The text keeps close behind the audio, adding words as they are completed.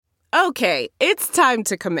Okay, it's time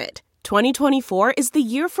to commit. 2024 is the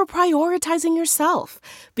year for prioritizing yourself.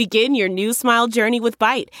 Begin your new smile journey with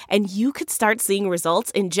Byte, and you could start seeing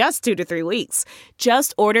results in just 2 to 3 weeks.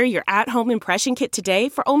 Just order your at-home impression kit today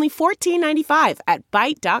for only $14.95 at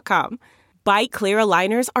Byte.com. Byte Clear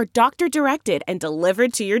aligners are doctor-directed and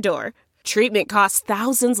delivered to your door. Treatment costs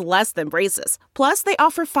thousands less than braces. Plus, they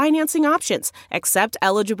offer financing options, accept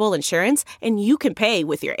eligible insurance, and you can pay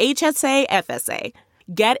with your HSA FSA.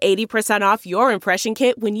 Get 80% off your impression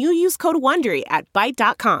kit when you use code WONDERY at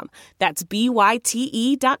Byte.com. That's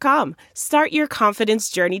BYTE.com. Start your confidence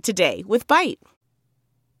journey today with Byte.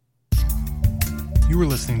 You are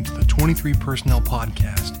listening to the 23 Personnel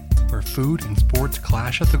Podcast, where food and sports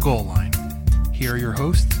clash at the goal line. Here are your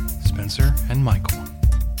hosts, Spencer and Michael. All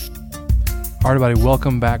right, everybody,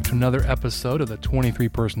 welcome back to another episode of the 23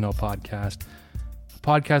 Personnel Podcast, a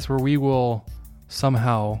podcast where we will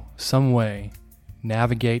somehow, some way,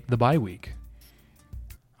 navigate the bye week.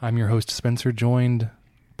 I'm your host, Spencer, joined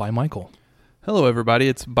by Michael. Hello, everybody.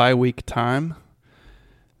 It's bye week time.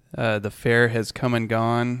 The fair has come and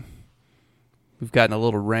gone. We've gotten a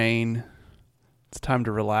little rain. It's time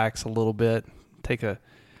to relax a little bit, take a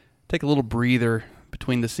little breather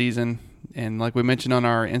between the season, and like we mentioned on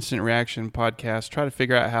our Instant Reaction podcast, try to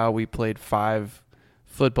figure out how we played 5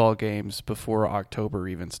 football games before October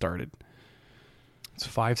even started. It's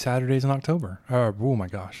 5 Saturdays in October. Oh my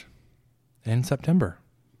gosh. In September.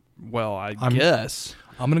 Well, I guess.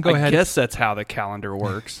 I'm going to go ahead. I guess that's how the calendar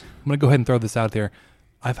works. I'm going to go ahead and throw this out there.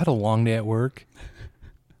 I've had a long day at work.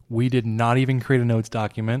 We did not even create a notes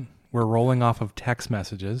document. We're rolling off of text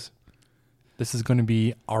messages. This is going to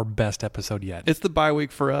be our best episode yet. It's the bye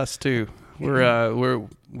week for us too. We're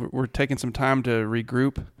taking some time to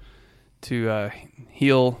regroup, to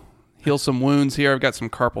heal some wounds here. I've got some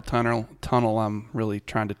carpal tunnel I'm really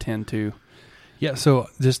trying to tend to. Yeah, so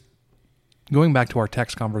just going back to our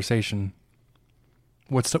text conversation,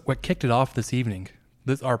 what kicked it off this evening,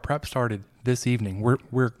 our prep started this evening.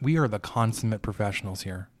 We are the consummate professionals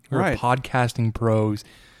here. We're right. Podcasting pros,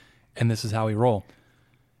 and this is how we roll.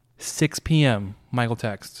 6 p.m., Michael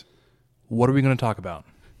texts, what are we going to talk about?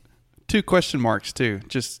 2 question marks too,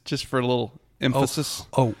 just for a little emphasis.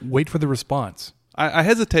 Oh, wait for the response. I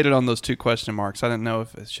hesitated on those 2 question marks. I didn't know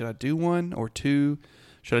if should I do 1 or 2,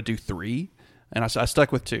 should I do 3, and I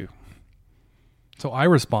stuck with 2. So I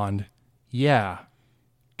respond, yeah, ...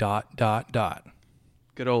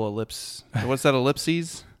 Good old ellipse. What's that,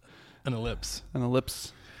 ellipses? An ellipse. An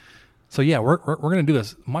ellipse. So yeah, we're going to do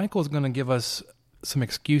this. Michael's going to give us some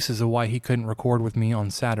excuses of why he couldn't record with me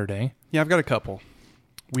on Saturday. Yeah, I've got a couple.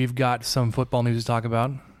 We've got some football news to talk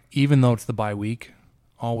about, even though it's the bye week.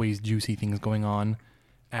 Always juicy things going on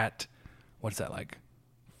at, what's that like?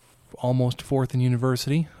 Almost 4th and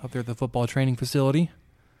University, up there at the football training facility.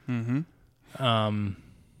 Mm-hmm.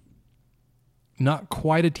 Not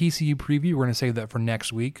quite a TCU preview. We're going to save that for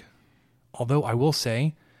next week. Although I will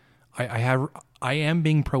say, I am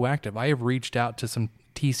being proactive. I have reached out to some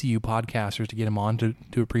TCU podcasters to get him on to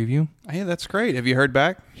do a preview. Hey, that's great. Have you heard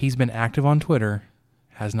back? He's been active on Twitter,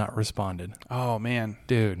 has not responded. Oh, man.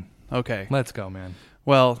 Dude. Okay. Let's go, man.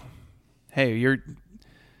 Well, hey, you're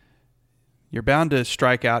bound to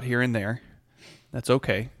strike out here and there. That's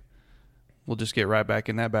okay. We'll just get right back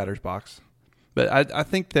in that batter's box. But I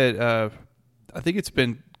think that I think it's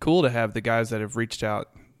been cool to have the guys that have reached out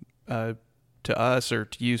to us, or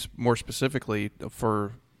to you more specifically,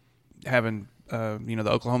 for having the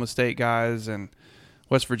Oklahoma State guys and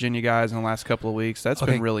West Virginia guys in the last couple of weeks. That's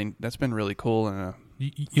been really cool and a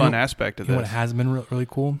fun aspect of this. You know what has been really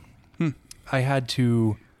cool? I had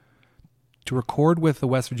to record with the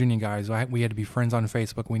West Virginia guys. We had to be friends on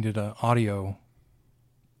Facebook. We did an audio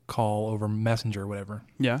call over Messenger or whatever.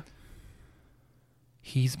 Yeah.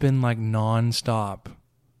 He's been like nonstop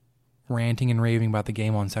ranting and raving about the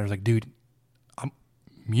game on Saturday. I was like, dude, I'm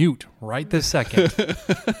mute right this second.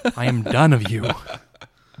 I am done of you.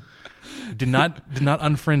 Did not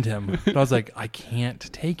unfriend him. But I was like, I can't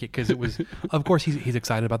take it, because it was. Of course, he's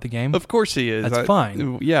excited about the game. Of course he is. That's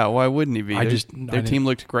fine. Yeah, why wouldn't he be? Their team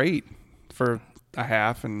looked great for a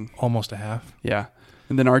half, and almost a half. Yeah,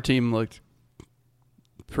 and then our team looked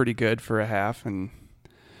pretty good for a half,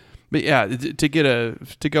 but yeah, to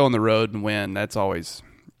go on the road and win, that's always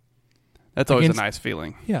a nice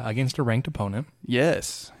feeling. Yeah, against a ranked opponent.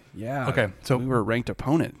 Yes. Yeah. Okay, so we were a ranked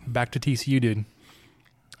opponent. Back to TCU, dude.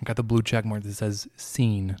 I got the blue check mark that says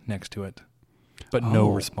 "seen" next to it, but no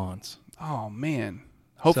response. Oh man!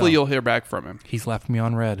 Hopefully you'll hear back from him. He's left me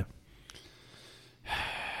on red,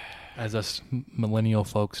 as us millennial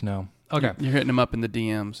folks know. Okay, you're hitting him up in the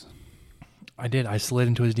DMs. I did. I slid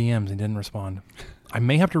into his DMs and didn't respond. I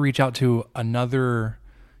may have to reach out to another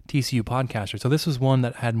TCU podcaster. So this was one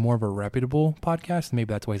that had more of a reputable podcast.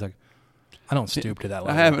 Maybe that's why he's like, I don't stoop to that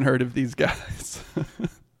level. I haven't heard of these guys.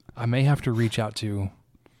 I may have to reach out to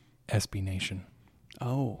SB Nation.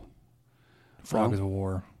 Oh, Frogs of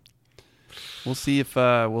War. We'll see if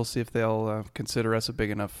they'll consider us a big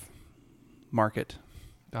enough market.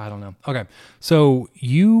 I don't know. Okay, so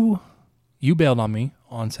you bailed on me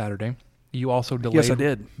on Saturday. You also delayed. Yes, I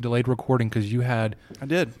did. Delayed recording because you had. I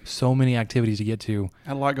did. So many activities to get to.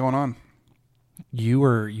 Had a lot going on.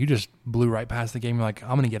 You just blew right past the game. You're like,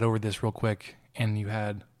 I'm going to get over this real quick, and you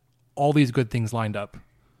had all these good things lined up,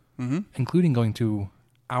 including going to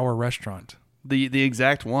our restaurant. The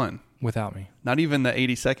exact one without me. Not even the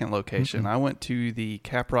 82nd location. I went to the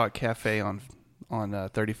Caprock Cafe on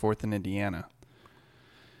 34th in Indiana,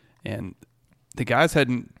 and the guys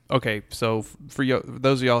hadn't. Okay, so for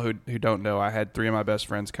those of y'all who don't know, I had 3 of my best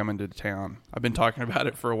friends come into town. I've been talking about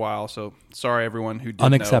it for a while, so sorry everyone who did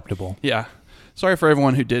Unacceptable. know. Yeah. Sorry for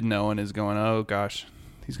everyone who did know and is going, oh gosh,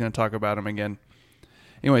 he's going to talk about him again.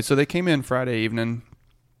 Anyway, so they came in Friday evening.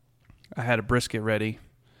 I had a brisket ready.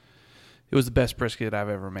 It was the best brisket I've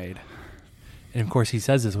ever made. And of course, he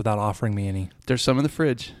says this without offering me any. There's some in the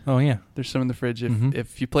fridge. Oh yeah, there's some in the fridge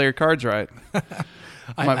if you play your cards right.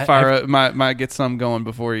 I might get some going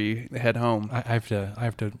before you head home. I have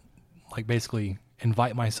to like basically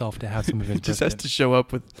invite myself to have some of his Just brisket. has to show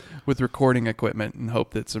up with recording equipment and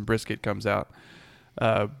hope that some brisket comes out.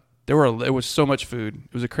 It was so much food.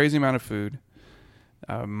 It was a crazy amount of food.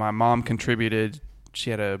 My mom contributed.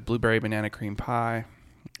 She had a blueberry banana cream pie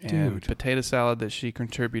and potato salad that she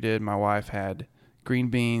contributed. My wife had green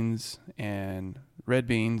beans and red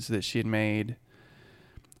beans that she had made.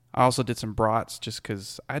 I also did some brats just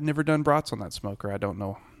because I'd never done brats on that smoker. I don't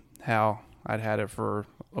know how. I'd had it for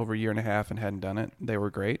over a year and a half and hadn't done it. They were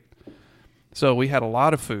great. So we had a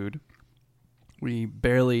lot of food. We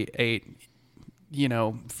barely ate,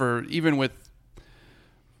 for even with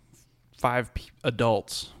 5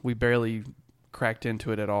 adults, we barely cracked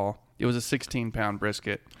into it at all. It was a 16-pound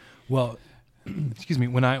brisket. Well, excuse me.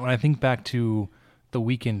 When I think back to the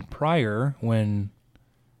weekend prior, when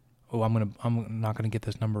I'm not gonna get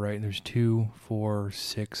this number right. There's 2, 4,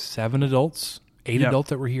 6, 7 adults, 8 adults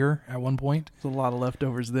that were here at one point. There's a lot of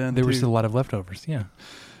leftovers then. There was still a lot of leftovers. Yeah.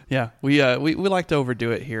 Yeah, we like to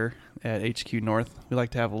overdo it here at HQ North. We like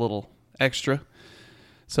to have a little extra.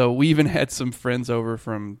 So we even had some friends over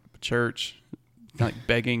from church, like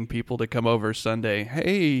begging people to come over Sunday.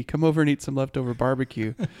 Hey, come over and eat some leftover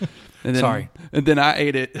barbecue. And then, Sorry. And then I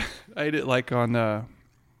ate it. I ate it like on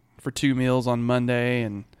for 2 meals on Monday,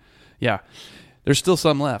 and yeah, there's still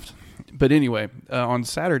some left. But anyway, on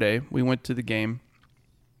Saturday we went to the game,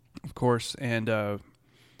 of course, and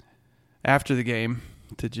after the game,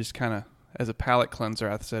 to just kind of as a palate cleanser,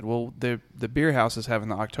 I said, well, the beer house is having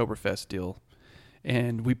the Oktoberfest deal,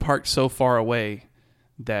 and we parked so far away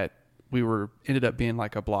that we ended up being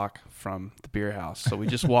like a block from the beer house. So we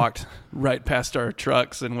just walked right past our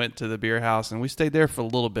trucks and went to the beer house, and we stayed there for a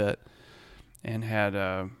little bit and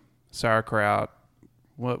had sauerkraut.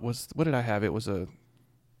 What did I have? It was a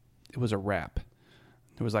wrap.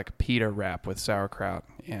 It was like a pita wrap with sauerkraut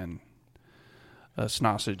and a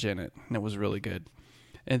sausage in it, and it was really good.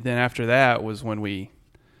 And then after that was when we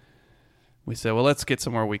said, well, let's get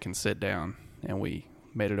somewhere we can sit down, and we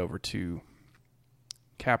made it over to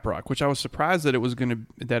Caprock, which I was surprised that it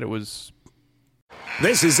was.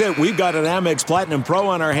 This is it. We've got an Amex Platinum Pro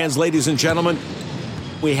on our hands, ladies and gentlemen.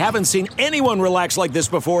 We haven't seen anyone relax like this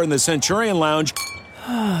before in the Centurion Lounge.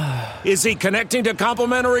 Is he connecting to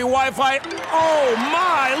complimentary Wi-Fi? Oh,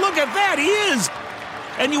 my. Look at that. He is.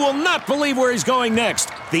 And you will not believe where he's going next.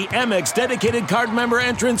 The Amex dedicated card member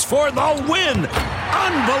entrance for the win.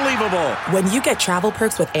 Unbelievable. When you get travel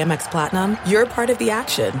perks with Amex Platinum, you're part of the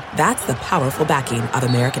action. That's the powerful backing of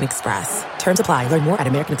American Express. Terms apply. Learn more at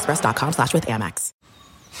americanexpress.com/withAmex.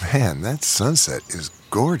 Man, that sunset is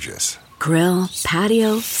gorgeous. Grill,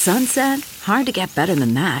 patio, sunset. Hard to get better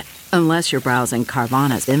than that. Unless you're browsing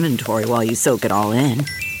Carvana's inventory while you soak it all in.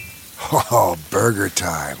 Oh, burger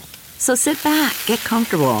time. So sit back, get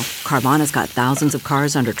comfortable. Carvana's got thousands of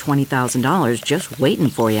cars under $20,000 just waiting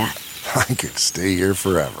for you. I could stay here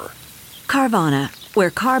forever. Carvana, where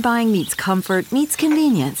car buying meets comfort, meets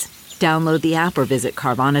convenience. Download the app or visit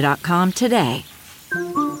Carvana.com today.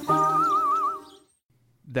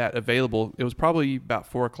 That available, it was probably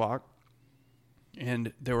about 4:00,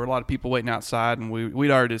 and there were a lot of people waiting outside, and we'd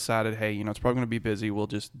already decided, hey, it's probably going to be busy. We'll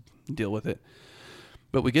just deal with it.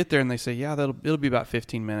 But we get there and they say, yeah, it'll be about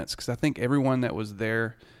 15 minutes, because I think everyone that was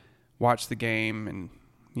there watched the game and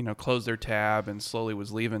closed their tab and slowly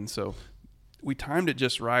was leaving. So we timed it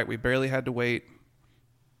just right. We barely had to wait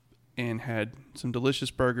and had some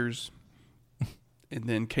delicious burgers and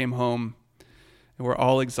then came home and we're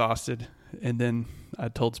all exhausted. And then I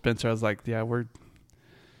told Spencer, I was like, yeah, we're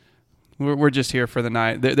just here for the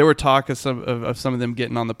night. There were talk of some of them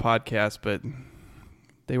getting on the podcast, but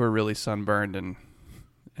they were really sunburned and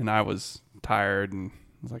I was tired and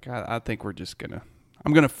I was like, I think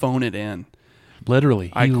I'm going to phone it in.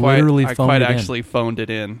 Literally. I phoned actually phoned it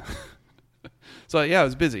in. So yeah, it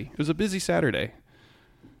was busy. It was a busy Saturday.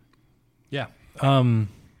 Yeah.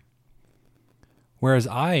 Whereas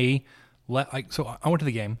I went to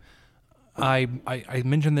the game. I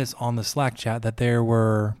mentioned this on the Slack chat that there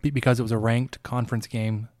were, because it was a ranked conference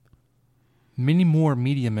game, many more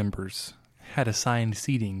media members had assigned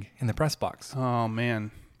seating in the press box. Oh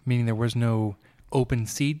man. Meaning there was no open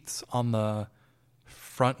seats on the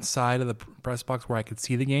front side of the press box where I could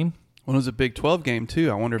see the game. Well, it was a Big 12 game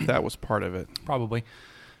too. I wonder if that was part of it. Probably.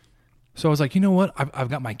 So I was like, you know what? I've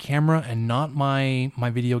got my camera and not my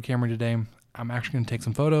video camera today. I'm actually going to take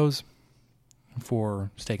some photos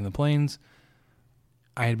for Staking the Plains.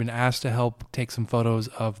 I had been asked to help take some photos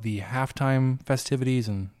of the halftime festivities,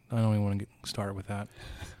 and I don't even want to get started with that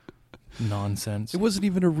nonsense. It wasn't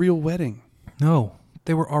even a real wedding. No,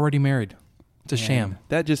 they were already married. It's a sham.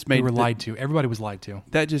 That just made they were lied to. Everybody was lied to.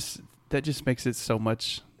 That just makes it so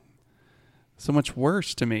much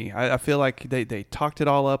worse to me. I feel like they talked it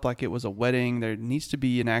all up like it was a wedding. There needs to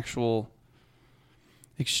be an actual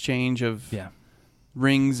exchange of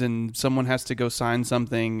rings, and someone has to go sign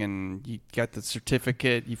something, and you got the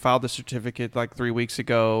certificate. You filed the certificate like 3 weeks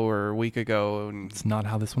ago or a week ago. And it's not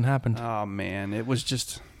how this one happened. Oh, man. It was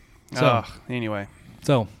just... anyway.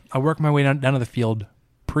 So I worked my way down to the field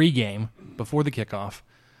pre-game, before the kickoff.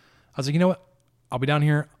 I was like, you know what? I'll be down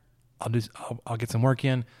here. I'll get some work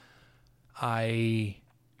in. I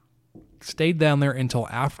stayed down there until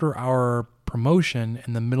after our promotion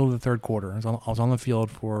in the middle of the third quarter. I was on the field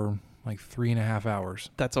for like 3.5 hours.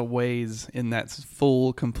 That's a ways in that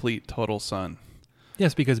full, complete, total sun.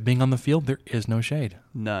 Yes, because being on the field, there is no shade.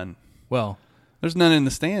 None. Well, there's none in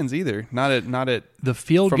the stands either. Not at the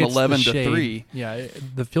field from gets 11 the to shade. 3. Yeah,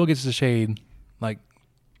 the field gets the shade. Like,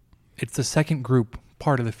 it's the second group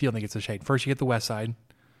part of the field that gets the shade. First, you get the west side.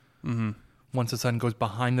 Mm-hmm. Once the sun goes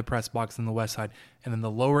behind the press box on the west side, and then the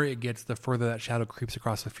lower it gets, the further that shadow creeps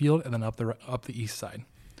across the field, and then up the east side.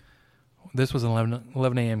 This was an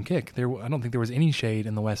 11 a.m. kick. I don't think there was any shade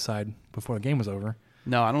in the west side before the game was over.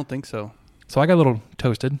 No, I don't think so. So I got a little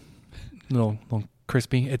toasted, a little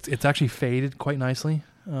crispy. It's actually faded quite nicely.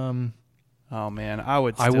 Oh man, I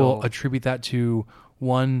will attribute that to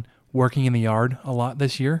one, working in the yard a lot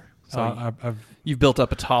this year. So you've built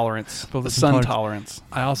up a tolerance, the sun tolerance.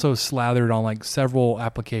 I also slathered on like several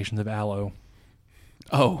applications of aloe.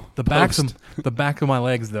 Oh, the back of my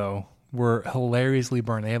legs though were hilariously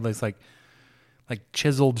burned. They have this like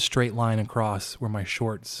chiseled straight line across where my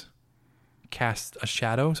shorts cast a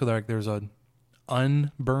shadow. So there's a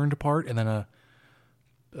unburned part and then a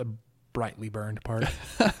brightly burned part.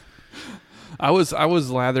 I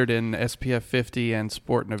was lathered in SPF 50 and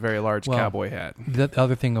sporting a very large cowboy hat. The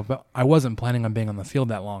other thing about, I wasn't planning on being on the field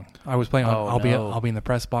that long. I was planning on I'll be in the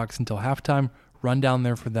press box until halftime. Run down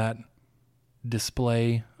there for that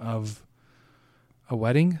display of a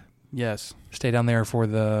wedding. Yes. Stay down there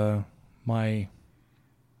for my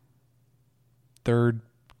third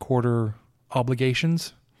quarter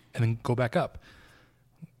obligations, and then go back up.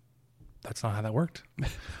 That's not how that worked.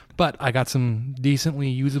 But I got some decently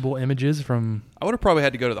usable images from... I would have probably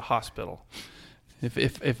had to go to the hospital.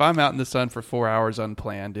 If I'm out in the sun for 4 hours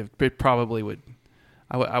unplanned, it probably would...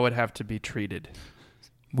 I would have to be treated.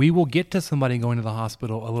 We will get to somebody going to the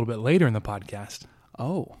hospital a little bit later in the podcast.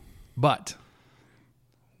 Oh. But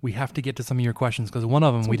we have to get to some of your questions, because one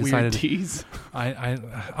of them we decided... Tease. I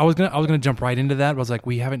was gonna jump right into that. I was like,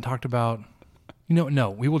 we haven't talked about... No,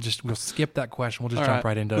 we'll skip that question. We'll just jump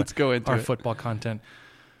right into let's go into our football content.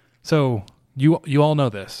 So you all know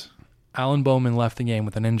this. Alan Bowman left the game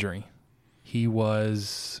with an injury. He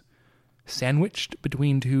was sandwiched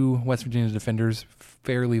between two West Virginia defenders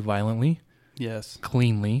fairly violently. Yes.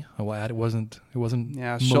 Cleanly. It wasn't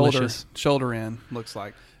malicious. Shoulder in, looks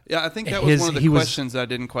like. Yeah, I think that was one of the questions that I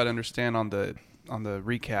didn't quite understand on the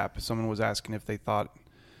recap. Someone was asking if they thought,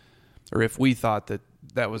 or if we thought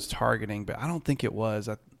that was targeting, but I don't think it was.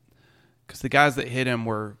 Because the guys that hit him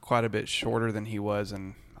were quite a bit shorter than he was,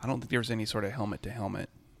 and I don't think there was any sort of helmet-to-helmet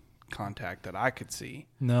contact that I could see.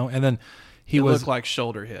 No, and then it looked like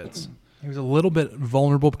shoulder hits. He was a little bit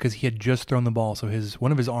vulnerable because he had just thrown the ball, so his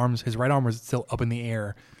right arm was still up in the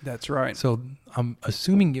air. That's right. So I'm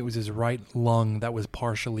assuming it was his right lung that was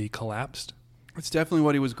partially collapsed. It's definitely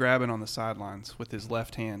what he was grabbing on the sidelines with his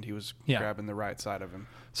left hand. He was Yeah. grabbing the right side of him.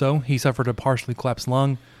 So he suffered a partially collapsed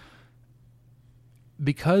lung.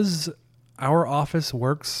 Because our office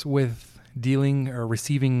works with dealing or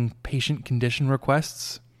receiving patient condition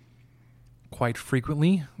requests quite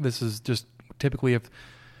frequently, this is just typically if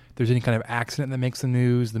there's any kind of accident that makes the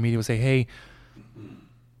news, the media will say, hey,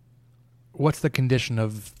 what's the condition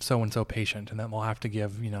of so-and-so patient? And then we'll have to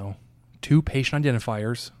give, 2 patient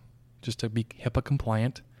identifiers just to be HIPAA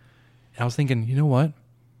compliant. And I was thinking, you know what?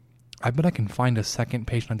 I bet I can find a second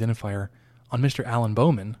patient identifier on Mr. Alan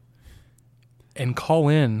Bowman and call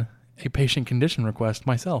in a patient condition request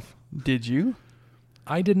myself. Did you?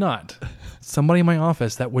 I did not. Somebody in my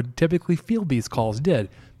office that would typically field these calls did,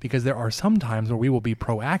 because there are some times where we will be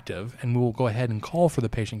proactive and we will go ahead and call for the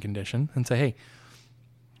patient condition and say, hey,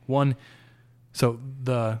 so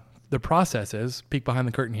the process is, peek behind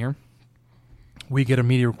the curtain here, we get a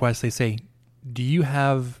media request. They say, do you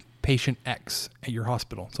have patient X at your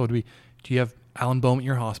hospital? So do you have Alan Bowman at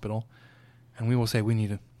your hospital? And we will say we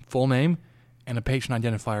need a full name and a patient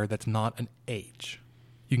identifier that's not an age.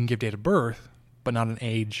 You can give date of birth, but not an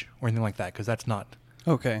age or anything like that, because that's not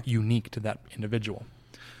unique to that individual.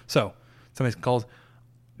 So somebody calls,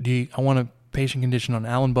 I want a patient condition on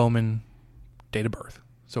Alan Bowman, date of birth.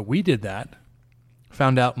 So we did that,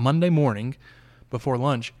 found out Monday morning before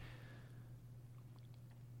lunch.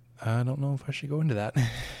 I don't know if I should go into that.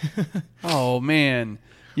 Oh, man.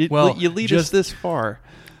 You lead us this far.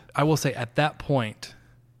 I will say at that point,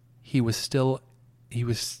 he was still a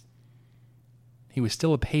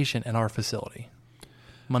patient at our facility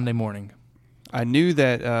Monday morning. I knew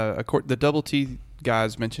that the Double T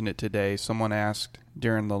guys mentioned it today. Someone asked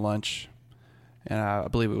during the lunch, and I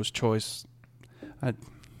believe it was Choice. I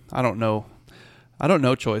don't know. I don't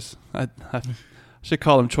know Choice. I should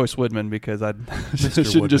call him Choice Woodman because I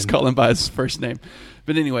shouldn't just call him by his first name.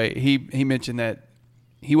 But anyway, he mentioned that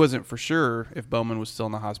he wasn't for sure if Bowman was still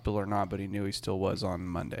in the hospital or not, but he knew he still was on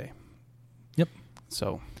Monday. Yep.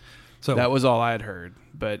 So that was all I had heard.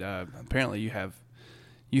 But apparently you have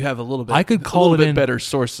a little bit. I could call a little it bit in better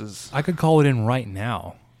sources. I could call it in right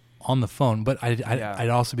now on the phone, but I'd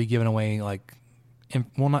also be giving away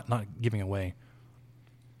not giving away.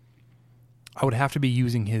 I would have to be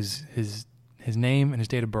using his name and his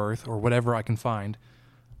date of birth or whatever I can find.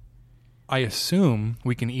 I assume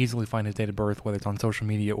we can easily find his date of birth, whether it's on social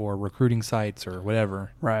media or recruiting sites or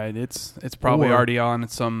whatever. Right. It's probably already on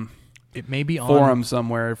some. It may be on forum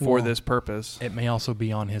somewhere for this purpose. It may also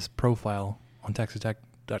be on his profile on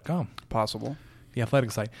TexasTech.com. Possible. The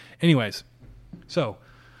athletic site. Anyways, so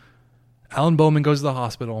Alan Bowman goes to the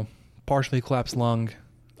hospital, partially collapsed lung,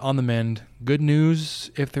 on the mend. Good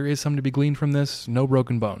news, if there is something to be gleaned from this, no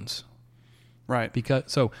broken bones. Right.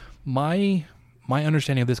 So my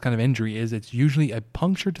understanding of this kind of injury is it's usually a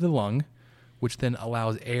puncture to the lung, which then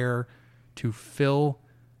allows air to fill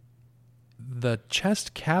the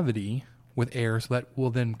chest cavity with air, so that will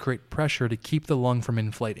then create pressure to keep the lung from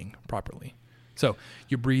inflating properly. So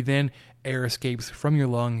you breathe in, air escapes from your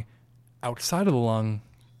lung outside of the lung,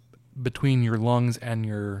 between your lungs and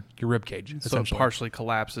your rib cage. So it partially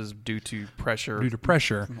collapses due to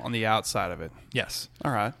pressure on the outside of it. Yes.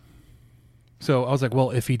 All right. So I was like,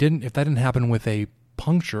 well, if that didn't happen with a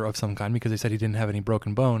puncture of some kind, because they said he didn't have any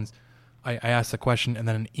broken bones, I asked the question, and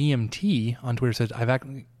then an EMT on Twitter said, I've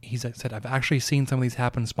actually seen some of these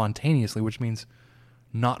happen spontaneously, which means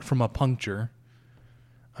not from a puncture.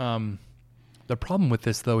 The problem with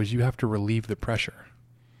this, though, is you have to relieve the pressure,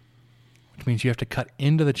 which means you have to cut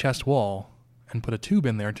into the chest wall and put a tube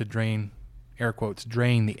in there to drain, air quotes,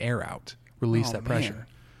 drain the air out, release that pressure. Man.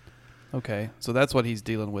 Okay, so that's what he's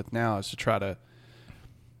dealing with now, is to try to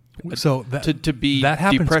to be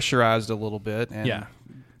depressurized a little bit and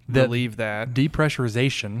relieve that.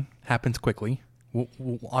 Depressurization happens quickly.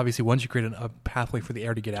 Obviously, once you create a pathway for the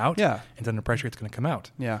air to get out, and it's under pressure, it's going to come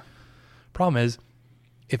out. Yeah. Problem is,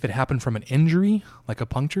 if it happened from an injury, like a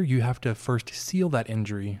puncture, you have to first seal that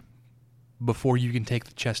injury before you can take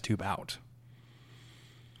the chest tube out.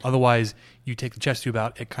 Otherwise, you take the chest tube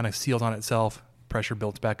out, it kind of seals on itself, pressure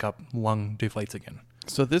builds back up, lung deflates again.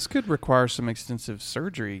 So this could require some extensive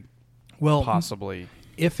surgery, possibly.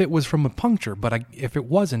 If it was from a puncture, but if it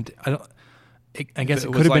wasn't, I guess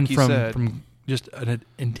it could have been from just an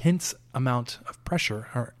intense amount of pressure,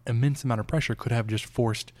 or immense amount of pressure could have just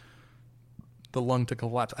forced the lung to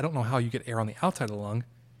collapse. I don't know how you get air on the outside of the lung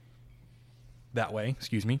that way,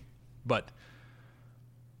 but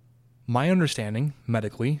my understanding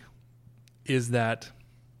medically, is that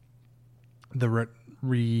the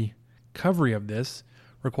recovery of this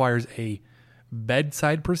requires a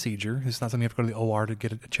bedside procedure. It's not something you have to go to the OR to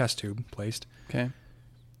get a chest tube placed. Okay.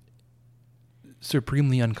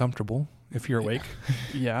 Supremely uncomfortable if you're awake.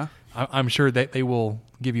 Yeah. I'm sure that they will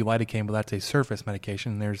give you lidocaine, but that's a surface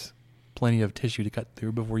medication. There's plenty of tissue to cut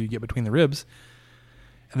through before you get between the ribs.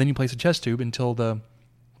 And then you place a chest tube until the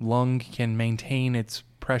lung can maintain its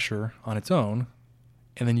pressure on its own.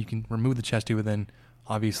 And then you can remove the chest tube and then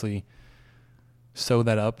obviously sew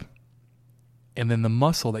that up. And then the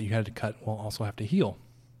muscle that you had to cut will also have to heal.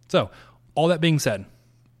 So, all that being said,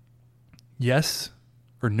 yes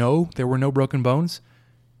or no, there were no broken bones.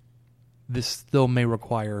 This still may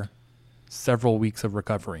require several weeks of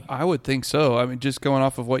recovery. I would think so. I mean, just going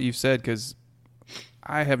off of what you've said, because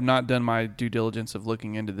I have not done my due diligence of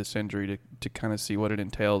looking into this injury to kind of see what it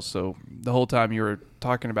entails. So the whole time you were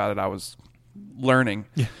talking about it, I was learning.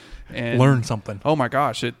 Yeah. And learn something. Oh my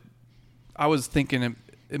gosh. I was thinking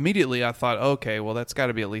immediately, I thought, okay, well, that's got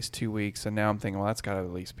to be at least 2 weeks. And now I'm thinking, well, that's got to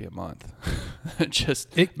at least be a month.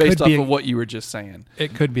 Just based off of what you were just saying.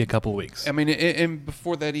 It could be a couple weeks. I mean, and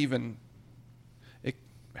before that even,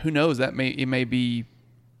 who knows? It may be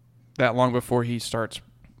that long before he starts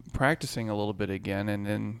practicing a little bit again, and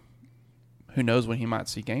then who knows when he might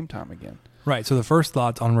see game time again. Right. So the first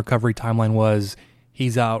thoughts on recovery timeline was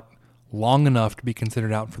he's out long enough to be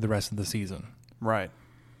considered out for the rest of the season. Right.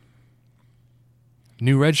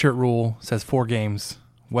 New redshirt rule says 4 games.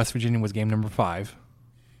 West Virginia was game number 5.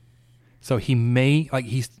 So he may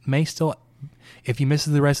still, if he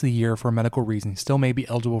misses the rest of the year for a medical reason, still may be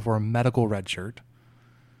eligible for a medical redshirt.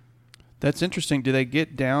 That's interesting. Do they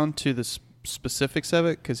get down to the specifics of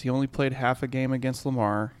it? Because he only played half a game against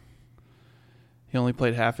Lamar. He only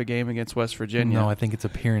played half a game against West Virginia. No, I think it's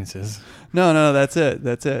appearances. No, that's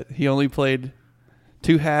it. He only played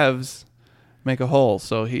 2 halves, make a whole.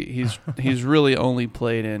 So he's really only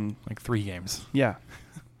played in like 3 games. Yeah,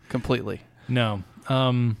 completely. No.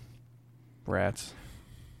 Rats.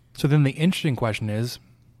 So then the interesting question is,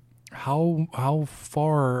 how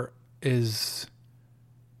far is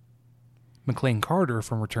McLean Carter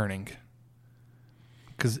from returning?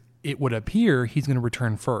 Because it would appear he's going to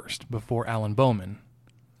return first before Alan Bowman.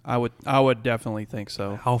 I would definitely think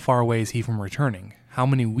so. How far away is he from returning? How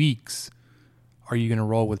many weeks are you going to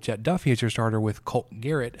roll with Jet Duffy as your starter with Colt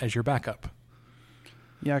Garrett as your backup?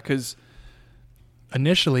 Yeah, because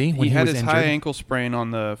initially when he had was his injured, high ankle sprain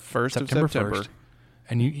on the 1st of September.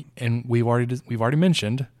 1st, and we've already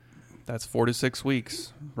mentioned that's 4 to 6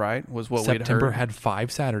 weeks, right? Was what we September had heard. had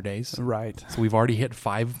 5 Saturdays, right? So we've already hit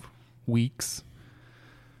 5 weeks.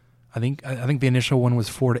 I think the initial one was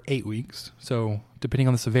 4 to 8 weeks. So depending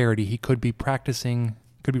on the severity, he could be practicing,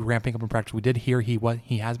 could be ramping up in practice. We did hear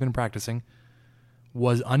he has been practicing.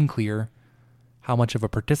 Was unclear how much of a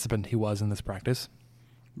participant he was in this practice.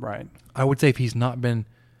 Right. I would say if he's not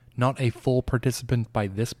a full participant by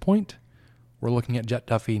this point, we're looking at Jet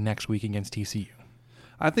Duffy next week against TCU.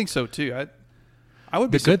 I think so too. I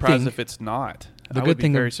would be surprised if it's not. I would be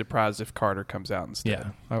very surprised if Carter comes out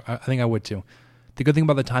instead. Yeah, I think I would too. The good thing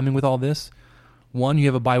about the timing with all this, one, you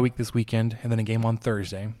have a bye week this weekend and then a game on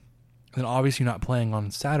Thursday. And then obviously you're not playing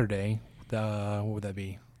on Saturday. What would that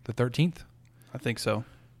be? The 13th? I think so.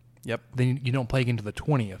 Yep. Then you don't play again to the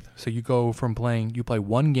 20th. So you go from you play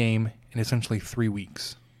one game in essentially 3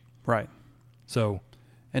 weeks. Right. So,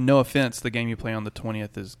 and no offense, the game you play on the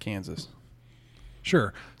 20th is Kansas.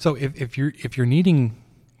 Sure. So if you're needing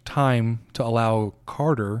time to allow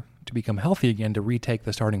Carter to become healthy again to retake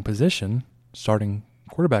the starting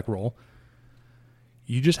quarterback role,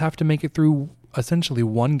 you just have to make it through essentially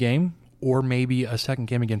one game or maybe a second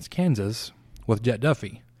game against Kansas with Jet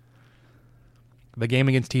Duffy. The game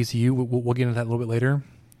against TCU, we'll get into that a little bit later,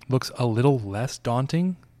 looks a little less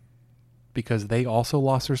daunting because they also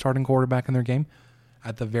lost their starting quarterback in their game.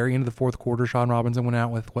 At the very end of the 4th quarter, Sean Robinson went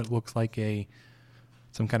out with what looks like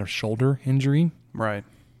some kind of shoulder injury. Right.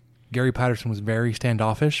 Gary Patterson was very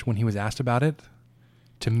standoffish when he was asked about it.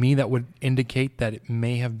 To me, that would indicate that it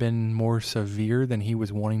may have been more severe than he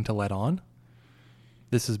was wanting to let on.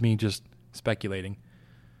 This is me just speculating.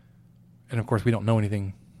 And of course, we don't know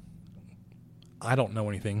anything. I don't know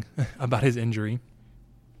anything about his injury.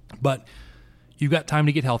 But you've got time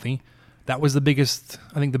to get healthy. That was the biggest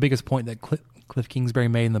point that Cliff Kingsbury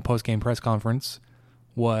made in the post-game press conference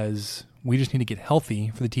was we just need to get healthy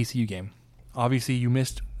for the TCU game. Obviously, you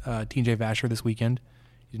missed TJ Vasher this weekend.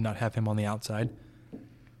 You did not have him on the outside.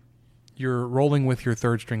 You're rolling with your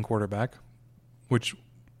third-string quarterback, which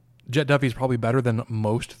Jet Duffy is probably better than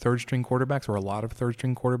most third-string quarterbacks or a lot of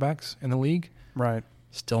third-string quarterbacks in the league. Right.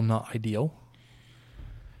 Still not ideal.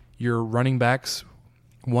 Your running backs,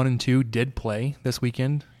 1 and 2, did play this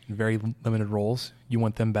weekend in very limited roles. You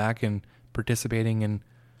want them back and participating and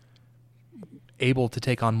able to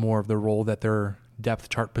take on more of the role that their depth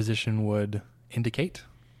chart position would indicate.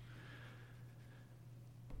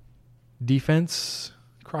 Defense,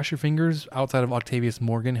 cross your fingers, outside of Octavius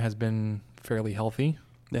Morgan, has been fairly healthy.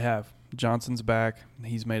 They have. Johnson's back.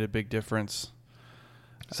 He's made a big difference.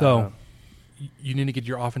 So you need to get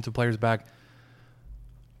your offensive players back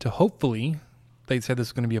to hopefully, they said this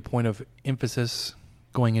is going to be a point of emphasis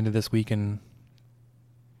going into this week and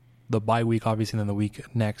the bye week, obviously, and then the week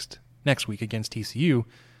next week against TCU,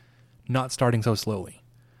 not starting so slowly.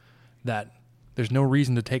 That there's no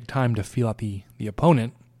reason to take time to feel out the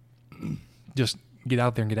opponent. Just get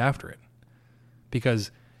out there and get after it. Because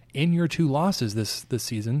in your 2 losses this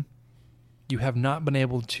season, you have not been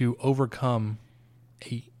able to overcome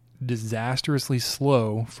a disastrously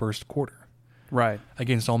slow first quarter. Right.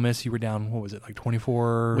 Against Ole Miss, you were down, what was it, like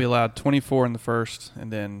 24? We allowed 24 in the first, and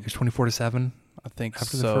then... It was 24-7? I think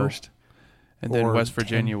after so. the first? And then West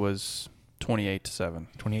Virginia was 28-7.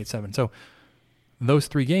 28-7. So those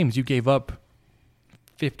 3 games, you gave up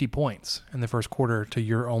 50 points in the first quarter to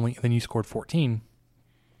your only... Then you scored 14.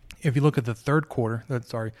 If you look at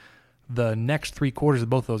the the next 3 quarters of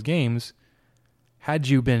both those games, had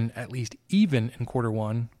you been at least even in quarter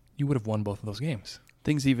 1, you would have won both of those games.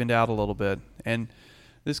 Things evened out a little bit. And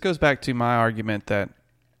this goes back to my argument that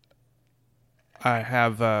I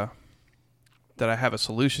have a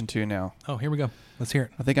solution to now. Oh, here we go. Let's hear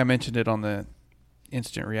it. I think I mentioned it on the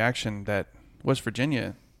instant reaction that West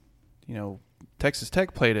Virginia, Texas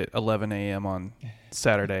Tech played at 11 a.m. on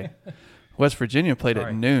Saturday. West Virginia played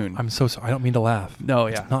at noon. I'm so sorry. I don't mean to laugh. No,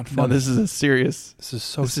 it's not funny. No, this is serious. This is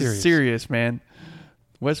serious. This is serious, man.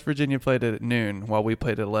 West Virginia played at noon while we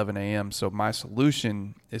played at 11 a.m. So my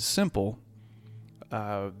solution is simple.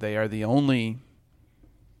 They are the only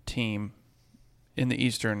team in the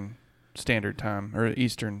Eastern Standard Time or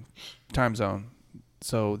Eastern Time Zone.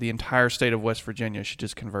 So the entire state of West Virginia should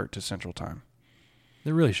just convert to Central Time.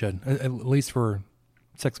 They really should, at least for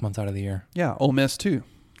 6 months out of the year. Yeah, Ole Miss too.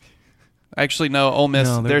 Actually, no, Ole Miss.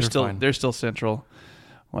 No, they're fine. They're still Central.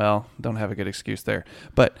 Well, don't have a good excuse there,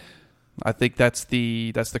 but I think that's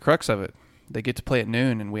the crux of it. They get to play at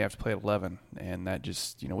noon, and we have to play at 11, and that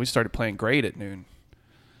just we started playing great at noon,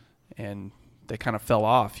 and they kind of fell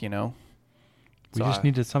off. We just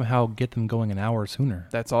need to somehow get them going an hour sooner.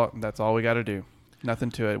 That's all. That's all we got to do. Nothing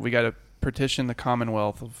to it. We got to petition the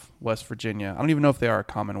Commonwealth of West Virginia. I don't even know if they are a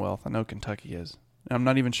Commonwealth. I know Kentucky is. I'm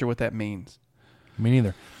not even sure what that means. Me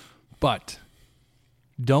neither. But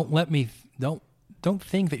don't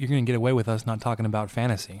think that you're going to get away with us not talking about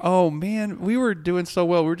fantasy. Oh man, we were doing so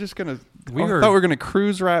well. We were just gonna. I thought we were gonna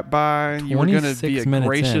cruise right by. You were gonna be a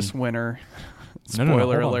gracious winner.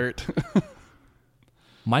 Spoiler alert.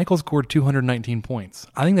 Michael scored 219 points.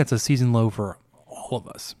 I think that's a season low for all of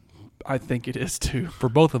us. I think it is too. For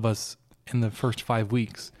both of us in the first 5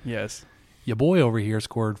 weeks. Yes. Your boy over here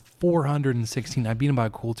scored 416. I beat him by a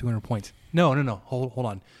cool 200 points. No. Hold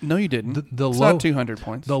on. No, you didn't. It's not 200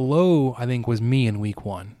 points. The low, I think, was me in week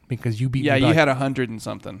 1 because you beat me. Yeah, you had 100 and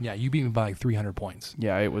something. Yeah, you beat me by like 300 points.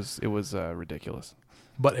 Yeah, it was ridiculous.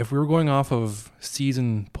 But if we were going off of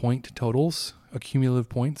season point totals, accumulative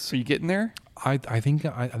points, are you getting there? I think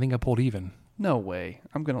I pulled even. No way.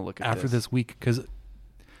 I'm gonna look at after this week because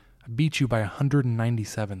I beat you by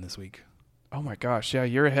 197 this week. Oh my gosh! Yeah,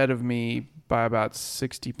 you're ahead of me by about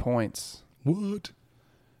 60 points. What?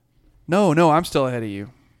 No, I'm still ahead of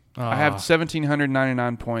you. I have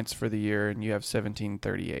 1,799 points for the year, and you have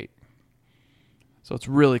 1,738. So it's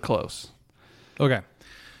really close. Okay,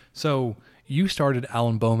 so you started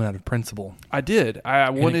Alan Bowman out of principle. I did. I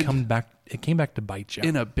wanted. It came back to bite you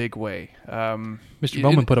in a big way. Mr.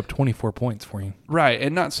 Bowman put up 24 points for you, right?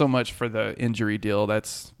 And not so much for the injury deal.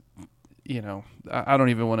 That's, I don't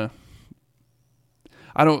even want to.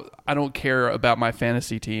 I don't care about my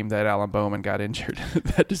fantasy team that Alan Bowman got injured.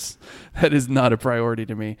 that is not a priority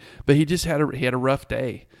to me. But he just had a rough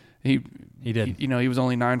day. He did. He was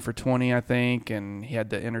only 9 for 20, I think, and he had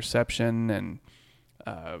the interception, and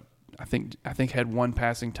I think had one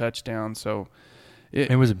passing touchdown. So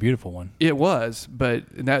it was a beautiful one. It was, but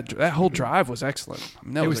that whole drive was excellent. I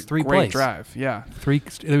mean, that was a 3 great plays. drive. Yeah,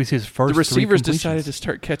 it was his first. The receivers decided to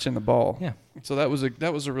start catching the ball. Yeah, so that was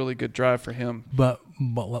a really good drive for him. But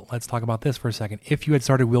let's talk about this for a second. If you had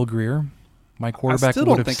started Will Greer, my quarterback, I still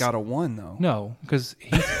don't think I'd have won though. No, because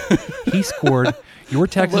he scored. Your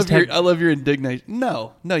Texas Tech. I love your indignation.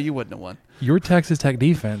 No, you wouldn't have won. Your Texas Tech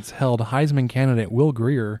defense held Heisman candidate Will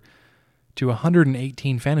Greer to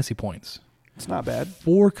 118 fantasy points. It's not bad.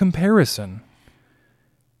 For comparison,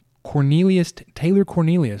 Taylor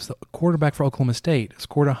Cornelius, the quarterback for Oklahoma State,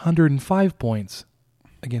 scored 105 points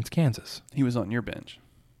against Kansas. He was on your bench.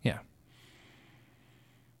 Yeah.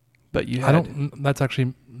 But you had... That's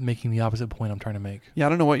actually making the opposite point I'm trying to make. Yeah, I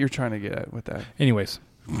don't know what you're trying to get at with that. Anyways,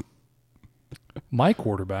 my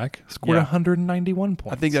quarterback scored 191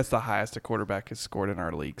 points. I think that's the highest a quarterback has scored in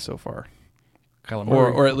our league so far. Kyler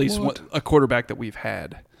Murray. Or at least a quarterback that we've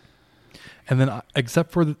had. And then,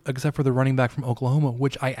 except for the running back from Oklahoma,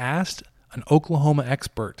 which I asked an Oklahoma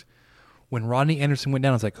expert when Rodney Anderson went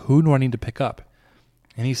down, I was like, who do I need to pick up?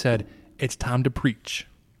 And he said, it's time to preach.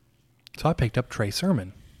 So I picked up Trey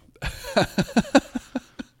Sermon.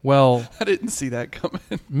 Well, I didn't see that coming.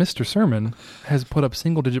 Mr. Sermon has put up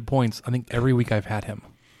single-digit points, I think, every week I've had him.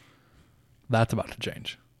 That's about to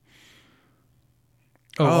change.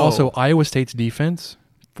 Also, Iowa State's defense,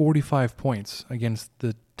 45 points against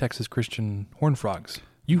the Texas Christian Horned Frogs.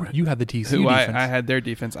 You had the TCU defense. I had their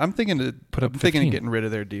defense. I'm thinking of getting rid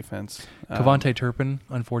of their defense. Kevontae Turpin,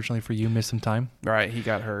 unfortunately for you, missed some time. Right, he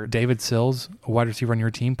got hurt. David Sills, a wide receiver on your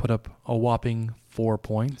team, put up a whopping 4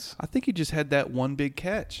 points. I think he just had that one big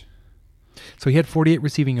catch. So he had 48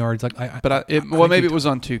 receiving yards. Maybe it was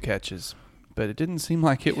on 2 catches, but it didn't seem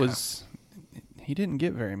like it was. He didn't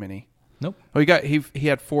get very many. Nope. Well, he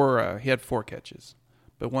had 4 catches,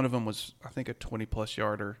 but one of them was, I think, a 20+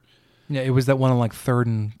 yarder. Yeah, it was that one on like 3rd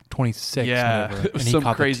and 26. Yeah, it was some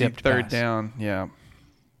crazy third down. Yeah.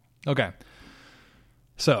 Okay.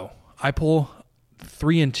 So I pull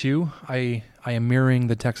 3-2. I am mirroring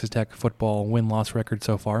the Texas Tech football win-loss record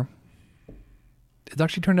so far. It's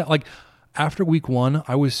actually turned out like after week 1,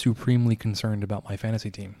 I was supremely concerned about my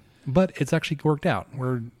fantasy team, but it's actually worked out.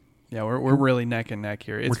 We're really neck and neck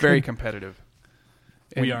here. It's very competitive.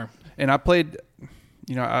 We are. And I played,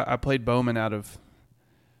 I played Bowman out of.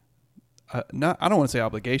 I don't want to say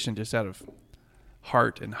obligation, just out of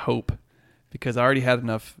heart and hope, because I already had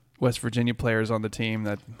enough West Virginia players on the team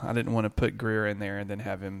that I didn't want to put Greer in there and then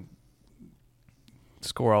have him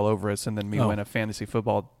score all over us and then win a fantasy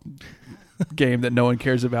football game that no one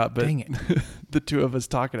cares about but the two of us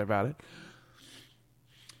talking about it.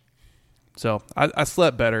 So I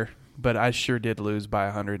slept better, but I sure did lose by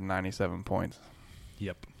 197 points.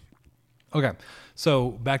 Yep. Okay,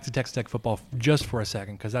 so back to Texas Tech football just for a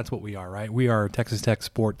second, because that's what we are, right? We are a Texas Tech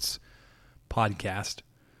sports podcast.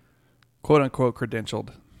 Quote-unquote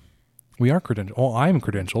credentialed. We are credentialed. Oh, I'm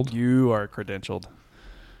credentialed. You are credentialed.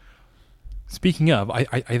 Speaking of,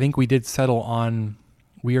 I think we did settle on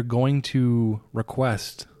we are going to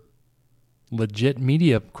request legit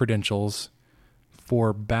media credentials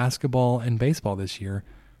for basketball and baseball this year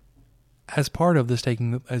as part of this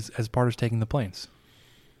taking the Plains.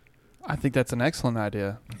 I think that's an excellent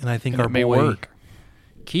idea. And I think our boy, work.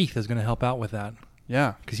 Keith, is going to help out with that.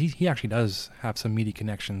 Yeah. Because he actually does have some meaty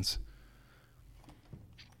connections.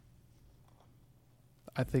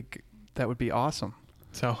 I think that would be awesome.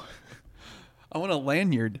 So I want a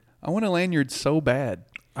lanyard. I want a lanyard so bad.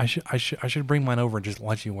 I should bring mine over and just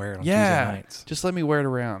let you wear it on Tuesday nights. Just let me wear it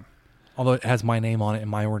around. Although it has my name on it in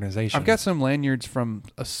my organization. I've got some lanyards from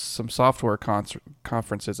some software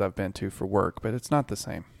conferences I've been to for work, but it's not the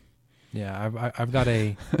same. Yeah, I've got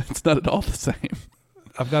a... It's not at all the same.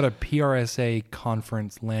 I've got a PRSA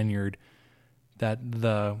conference lanyard that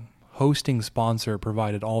the hosting sponsor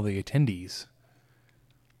provided all the attendees.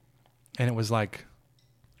 And it was like...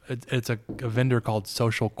 It's a vendor called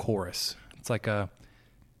Social Chorus. It's like a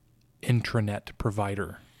intranet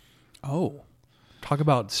provider. Oh. Talk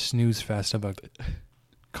about snooze fest of a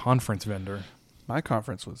conference vendor. My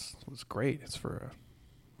conference was great. It's for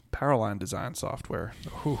Powerline design software.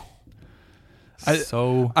 Ooh. It's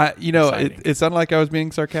unlike I was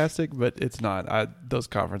being sarcastic, but it's not. Those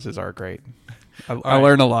conferences are great. I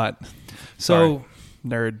learn a lot. So,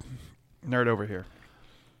 sorry. Nerd over here.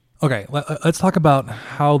 Okay, let's talk about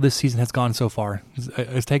how this season has gone so far.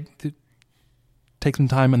 Let's take some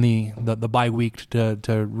time in the bye week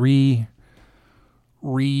to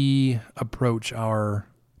re-approach our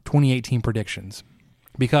 2018 predictions,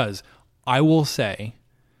 because I will say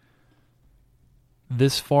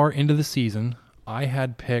this far into the season, I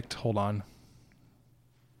had picked. Hold on,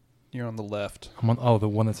 you're on the left. I'm on. The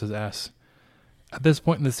one that says S. At this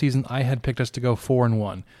point in the season, I had picked us to go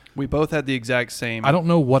 4-1. We both had the exact same. I don't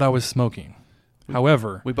know what I was smoking.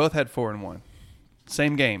 However, we both had 4-1.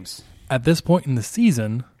 Same games. At this point in the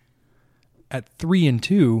season, at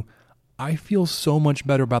 3-2, I feel so much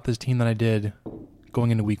better about this team than I did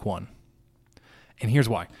going into week 1. And here's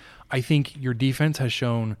why. I think your defense has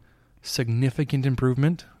shown significant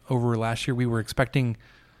improvement over last year. We were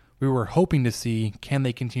hoping to see, can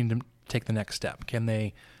they continue to take the next step? Can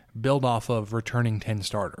they build off of returning 10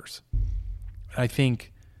 starters. I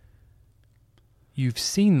think you've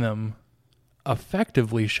seen them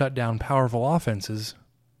effectively shut down powerful offenses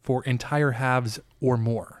for entire halves or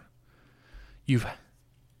more.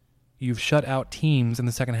 You've shut out teams in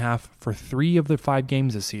the second half for 3 of the 5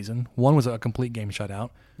 games this season. 1 was a complete game shutout.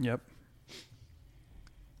 Yep.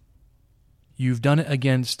 You've done it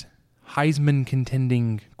against Heisman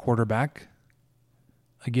contending quarterback,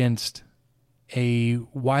 against a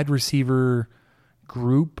wide receiver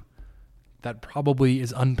group that probably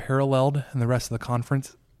is unparalleled in the rest of the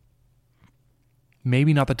conference.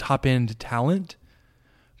 Maybe not the top end talent,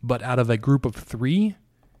 but out of a group of 3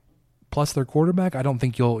 plus their quarterback, I don't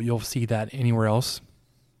think you'll see that anywhere else.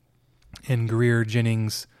 In Greer,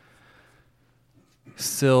 Jennings,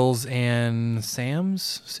 Sills, and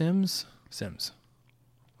Sims,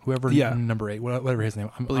 whoever number 8, whatever his name.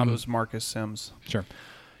 I believe it was Marcus Sims. Sure.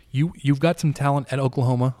 You've got some talent at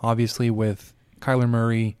Oklahoma, obviously, with Kyler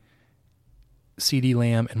Murray, CeeDee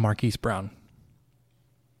Lamb, and Marquise Brown.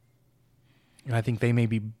 And I think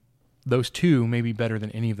those 2 may be better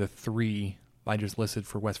than any of the 3 I just listed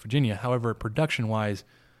for West Virginia. However, production-wise,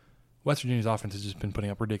 West Virginia's offense has just been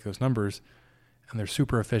putting up ridiculous numbers, and they're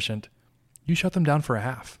super efficient. You shut them down for a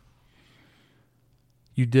half.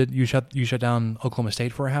 You shut down Oklahoma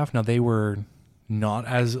State for a half. Now, they were not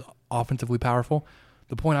as offensively powerful.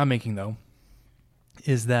 The point I'm making, though,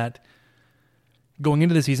 is that going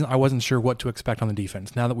into the season, I wasn't sure what to expect on the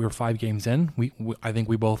defense. Now that we were 5 games in, I think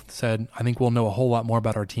we both said, I think we'll know a whole lot more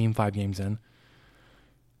about our team 5 games in.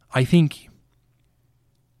 I think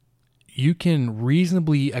you can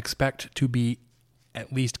reasonably expect to be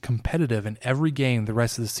at least competitive in every game the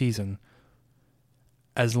rest of the season,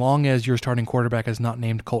 as long as your starting quarterback is not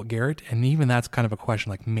named Colt Garrett. And even that's kind of a question.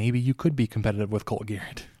 Like, maybe you could be competitive with Colt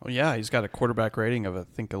Garrett. Oh, yeah. He's got a quarterback rating of, I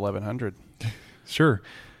think, 1,100. Sure.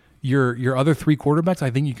 Your other 3 quarterbacks,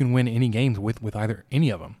 I think you can win any games with either any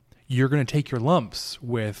of them. You're going to take your lumps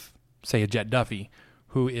with, say, a Jet Duffy,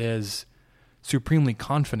 who is supremely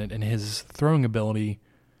confident in his throwing ability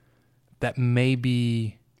that may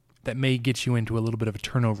get you into a little bit of a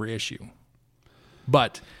turnover issue.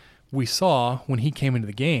 But we saw when he came into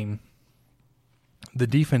the game, the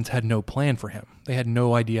defense had no plan for him. They had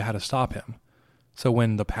no idea how to stop him. So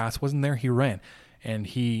when the pass wasn't there, he ran, and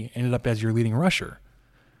he ended up as your leading rusher.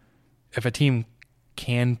 If a team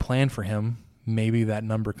can plan for him, maybe that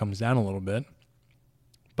number comes down a little bit.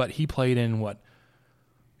 But he played in,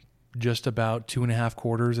 just about 2.5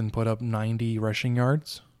 quarters and put up 90 rushing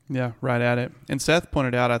yards. Yeah, right at it. And Seth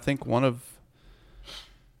pointed out, I think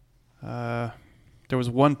there was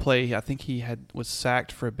one play, I think he was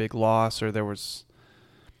sacked for a big loss, or there was.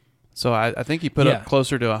 So I think he put up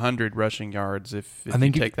closer to 100 rushing yards if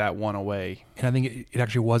you take that one away. And I think it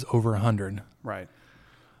actually was over 100. Right.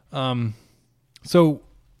 So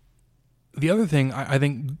the other thing I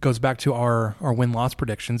think goes back to our win-loss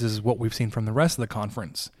predictions is what we've seen from the rest of the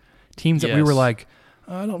conference. Teams that we were like,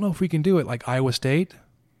 I don't know if we can do it, like Iowa State.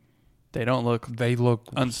 They look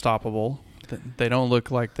unstoppable. They don't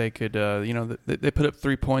look like they could, they put up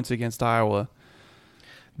 3 points against Iowa.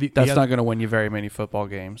 That's not going to win you very many football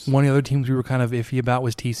games. One of the other teams we were kind of iffy about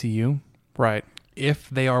was TCU. Right. If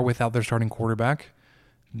they are without their starting quarterback,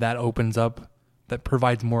 that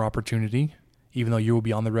provides more opportunity, even though you will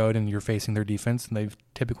be on the road and you're facing their defense, and they've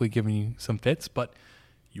typically given you some fits, but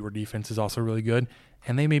your defense is also really good,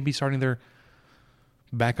 and they may be starting their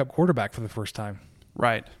backup quarterback for the first time.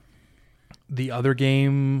 Right. The other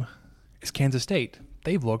game is Kansas State.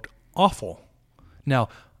 They've looked awful. Now,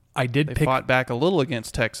 they fought back a little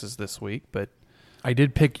against Texas this week, but I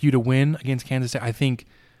did pick you to win against Kansas State. I think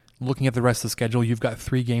looking at the rest of the schedule, you've got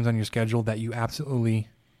 3 games on your schedule that you absolutely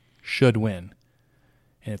should win.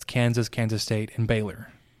 And it's Kansas, Kansas State, and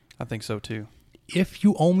Baylor. I think so too. If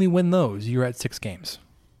you only win those, you're at 6 games.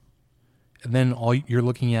 And then you're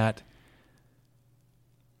looking at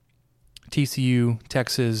TCU,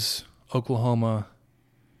 Texas, Oklahoma.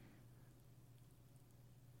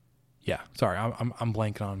 Yeah, sorry, I'm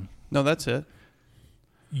blanking on. No, that's it.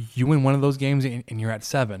 You win one of those games and you're at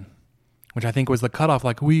 7, which I think was the cutoff.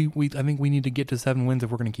 Like I think we need to get to 7 wins if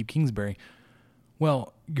we're going to keep Kingsbury.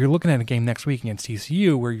 Well, you're looking at a game next week against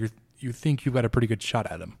TCU where you think you've got a pretty good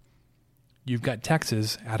shot at them. You've got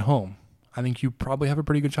Texas at home. I think you probably have a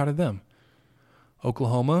pretty good shot at them.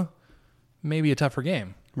 Oklahoma, maybe a tougher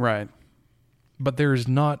game. Right. But there's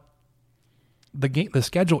not the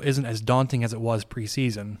schedule isn't as daunting as it was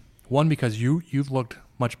preseason. One, because you've looked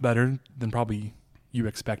much better than probably you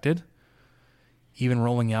expected, even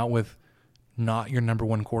rolling out with not your number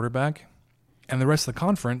 1 quarterback. And the rest of the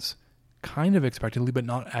conference, kind of expectedly, but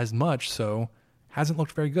not as much so, hasn't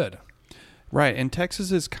looked very good. Right, and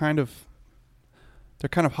Texas is they're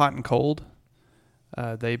kind of hot and cold.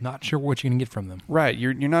 They Not sure what you're going to get from them. Right,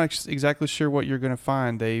 you're not exactly sure what you're going to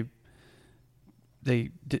find. They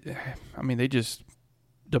just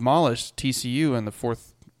demolished TCU in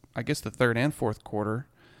the third and fourth quarter,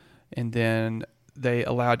 and then they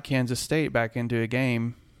allowed Kansas State back into a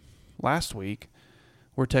game last week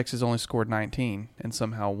where Texas only scored 19 and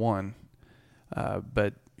somehow won.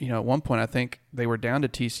 But at one point I think they were down to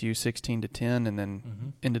TCU 16-10, and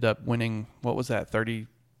then ended up winning. What was that?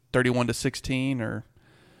 31-16, or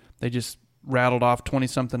they just rattled off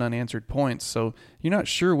 20-something unanswered points. So you're not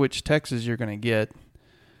sure which Texas you're going to get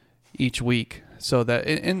each week. So that,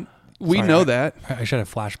 and we know that. I should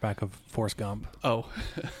have a flashback of Forrest Gump. Oh,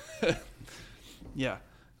 yeah.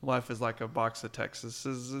 Life is like a box of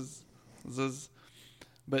Texas.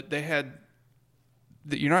 But they had.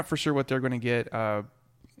 You're not for sure what they're going to get.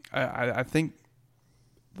 I think,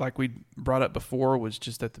 like we brought up before, was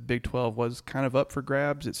just that the Big 12 was kind of up for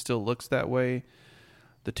grabs. It still looks that way.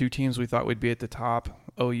 The two teams we thought would be at the top,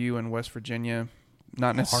 OU and West Virginia,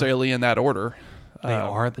 not necessarily in that order. They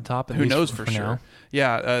are at the top. Who knows for sure? Now.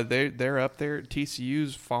 Yeah, they're up there.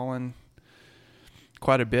 TCU's fallen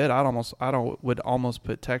quite a bit. Would almost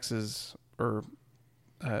put Texas or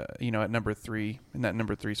at number 3 in that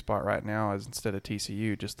number 3 spot right now as instead of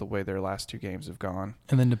TCU, just the way their last two games have gone.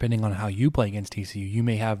 And then depending on how you play against TCU, you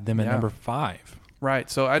may have them at number 5.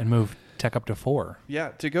 Right. So I'd move Tech up to 4. Yeah.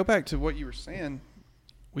 To go back to what you were saying,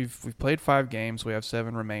 we've played 5 games. We have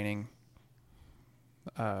 7 remaining.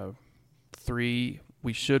 3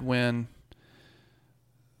 we should win.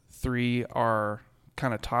 3 are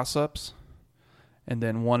kind of toss-ups. And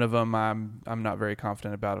then one of them I'm not very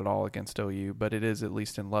confident about at all against OU, but it is at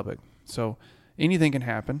least in Lubbock. So anything can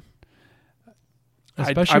happen.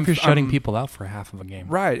 Especially if you're shutting people out for half of a game.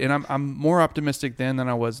 Right, and I'm more optimistic then than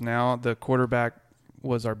I was now. The quarterback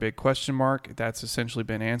was our big question mark. That's essentially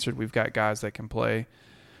been answered. We've got guys that can play.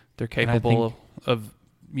 They're capable of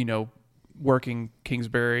working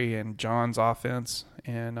Kingsbury and John's offense.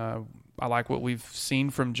 And I like what we've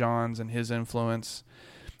seen from John's and his influence.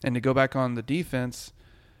 And to go back on the defense,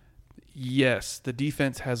 yes, the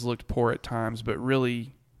defense has looked poor at times, but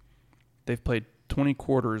really they've played 20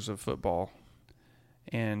 quarters of football.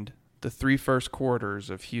 And the 3 first quarters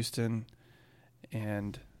of Houston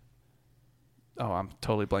and I'm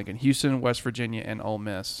totally blanking. Houston, West Virginia, and Ole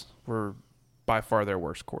Miss were by far their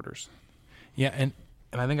worst quarters. Yeah, and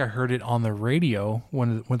I think I heard it on the radio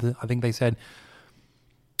when I think they said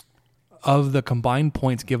of the combined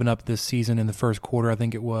points given up this season in the first quarter, I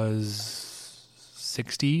think it was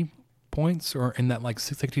 60 points or in that like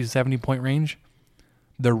 60 to 70 point range.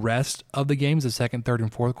 The rest of the games, the second, third,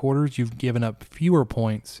 and fourth quarters, you've given up fewer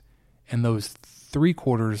points in those 3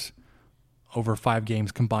 quarters over 5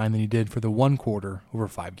 games combined than you did for the 1 quarter over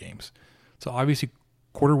 5 games. So obviously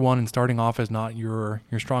quarter 1 and starting off is not your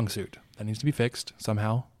strong suit. That needs to be fixed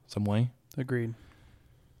somehow, some way. Agreed.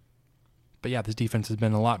 But yeah, this defense has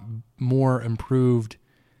been a lot more improved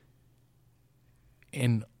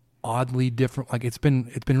and oddly different. Like it's been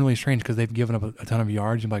really strange because they've given up a ton of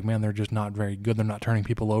yards. And like, man, they're just not very good. They're not turning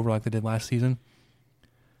people over like they did last season.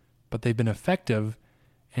 But they've been effective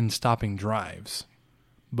in stopping drives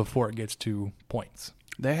before it gets to points.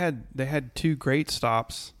 They had 2 great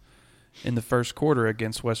stops in the first quarter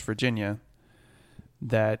against West Virginia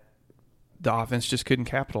that the offense just couldn't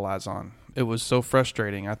capitalize on. It was so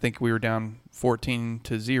frustrating. I think we were down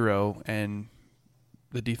 14-0, and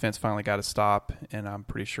the defense finally got a stop, and I'm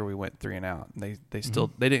pretty sure we went 3 and out. And they still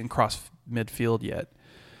they didn't cross midfield yet.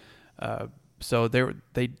 So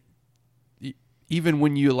they even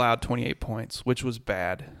when you allowed 28 points, which was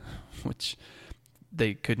bad, which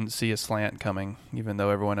they couldn't see a slant coming, even though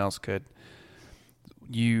everyone else could.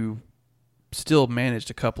 You still managed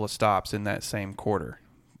a couple of stops in that same quarter,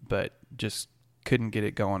 but just couldn't get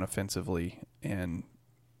it going offensively.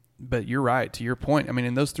 But you're right, to your point. I mean,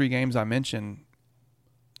 in those 3 games I mentioned,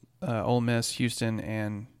 Ole Miss, Houston,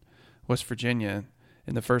 and West Virginia,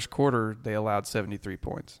 in the first quarter they allowed 73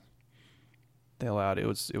 points. They allowed it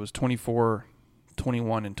was 24,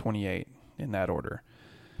 21, and 28 in that order.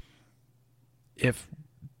 If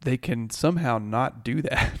they can somehow not do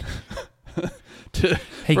that,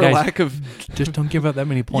 hey for guys, lack of just don't give up that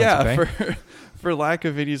many points. Yeah, okay? for lack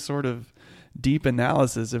of any sort of deep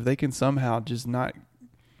analysis, if they can somehow just not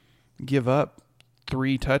give up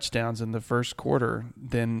 3 touchdowns in the first quarter,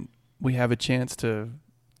 then we have a chance to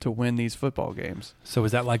win these football games. So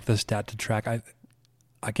is that like the stat to track? I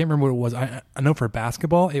can't remember what it was. I know for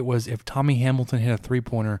basketball, it was if Tommy Hamilton hit a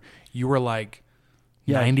 3-pointer, you were like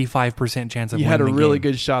Yeah. 95% chance of You winning had a the really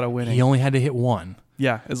game. good shot of winning. He only had to hit one.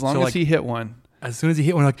 Yeah, as long So, as he hit one. As soon as he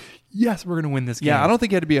hit one, like, yes, we're going to win this game. Yeah, I don't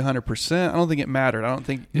think it had to be 100%. I don't think it mattered. I don't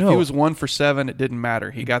think if No. he was 1 for 7, it didn't matter.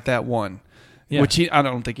 He got that one, Yeah. which I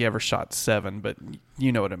don't think he ever shot 7, but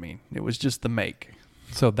you know what I mean. It was just the make.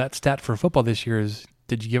 So that stat for football this year is: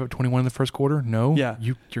 did you give up 21 in the first quarter? No. Yeah.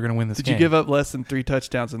 You're going to win this Did game. you give up less than 3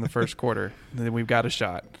 touchdowns in the first quarter? Then we've got a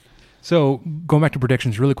shot. So going back to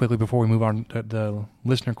predictions really quickly before we move on to the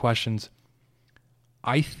listener questions,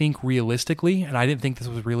 I think realistically, and I didn't think this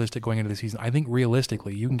was realistic going into the season, I think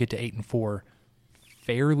realistically you can get to 8-4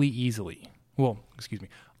 fairly easily. Well, excuse me.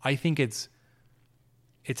 I think it's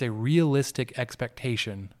a realistic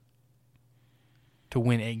expectation to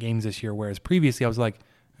win 8 games this year, whereas previously I was like,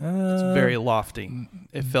 It's very lofty.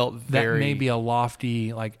 It felt very... that may be a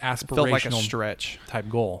lofty, like aspirational felt like a stretch. type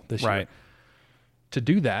goal this year. Right. To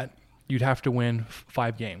do that, you'd have to win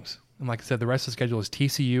 5 games. And like I said, the rest of the schedule is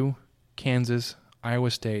TCU, Kansas,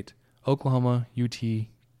 Iowa State, Oklahoma, UT,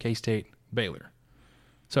 K-State, Baylor.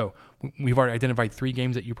 So we've already identified 3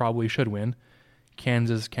 games that you probably should win.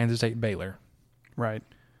 Kansas, Kansas State, Baylor. Right.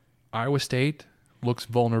 Iowa State looks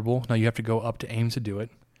vulnerable. Now you have to go up to Ames to do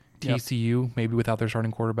it. Yep. TCU, maybe without their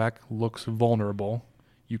starting quarterback, looks vulnerable.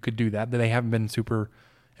 You could do that. They haven't been super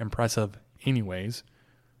impressive anyways.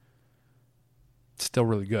 Still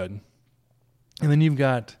really good. And then you've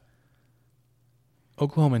got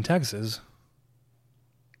Oklahoma and Texas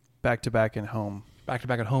Back-to-back and home.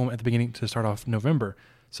 back-to-back at home at the beginning to start off November.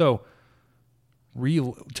 So,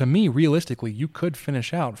 to me, realistically, you could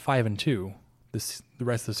finish out 5-2 the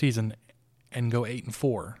rest of the season and go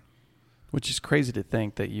 8-4. Which is crazy to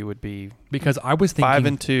think that you would be Because I was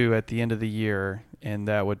thinking 5-2 at the end of the year, and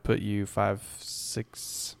that would put you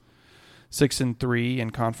 6-3 in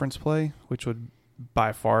conference play, which would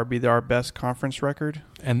by far be our best conference record.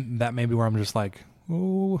 and that may be where I'm just like,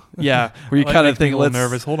 ooh. Yeah, where you That kind of makes me think, a little let's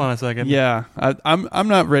nervous. Hold on a second. Yeah, I'm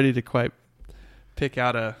not ready to quite pick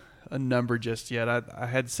out a number just yet. I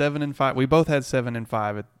had 7-5. We both had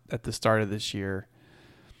 7-5 at the start of this year,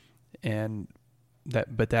 and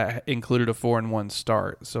that included a 4-1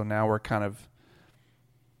 start. So now we're kind of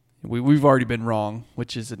we've already been wrong,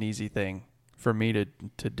 which is an easy thing for me to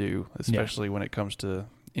do, especially when it comes to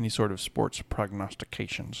any sort of sports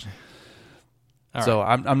prognostications. All So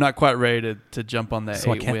right. I'm not quite ready to jump on that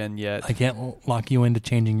So I 8 can't- win yet. I can't lock you into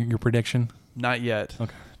changing your prediction. Not yet.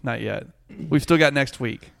 Okay. Not yet. We've still got next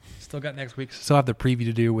week. Still got next week. Still have the preview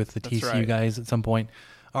to do with the That's TCU right. guys at some point.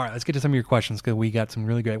 All right, let's get to some of your questions because we got some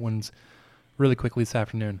really great ones really quickly this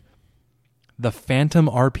afternoon. The Phantom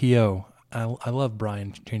RPO. I love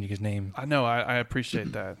Brian changing his name. I know. I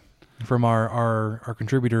appreciate that. From our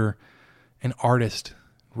contributor and artist,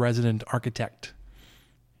 resident architect,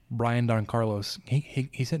 Brian Don Carlos.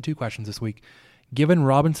 He sent 2 questions this week. Given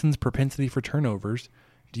Robinson's propensity for turnovers,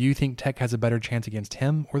 do you think Tech has a better chance against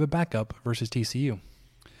him or the backup versus TCU?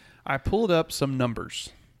 I pulled up some numbers,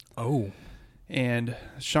 Oh. and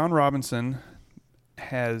Sean Robinson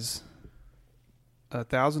has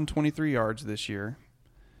 1,023 yards this year.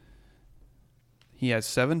 He has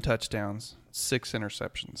 7 touchdowns, 6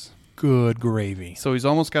 interceptions. Good gravy. So he's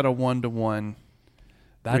almost got a 1-to-1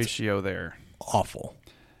 That's ratio there. awful.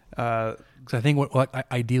 Uh, Because I think what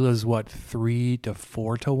ideal is 3 to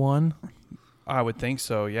 4 to 1. I would think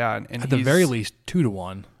so, yeah. And At the he's- very least 2 to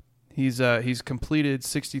 1. He's completed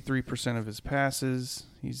 63% of his passes.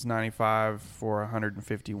 He's 95 for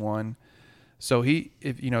 151. So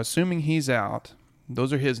assuming he's out,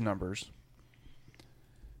 those are his numbers.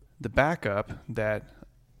 The backup that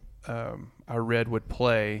I read would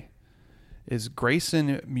play is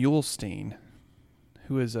Grayson Muhlstein,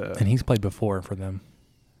 who is And he's played before for them.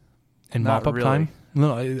 In Not mop-up really. time?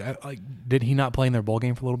 No, did he not play in their bowl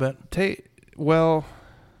game for a little bit?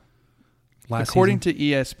 Last according season? to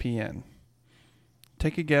ESPN,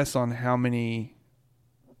 take a guess on how many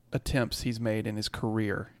attempts he's made in his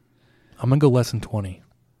career. I'm going to go less than 20.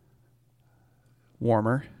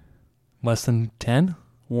 Warmer. Less than 10?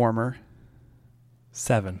 Warmer.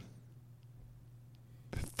 7.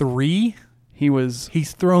 3?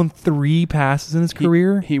 He's thrown 3 passes in his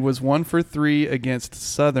career? He was 1 for 3 against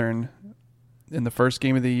Southern in the first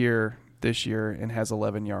game of the year this year and has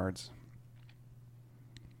 11 yards.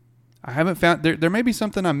 I haven't found there may be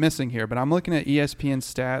something I'm missing here, but I'm looking at ESPN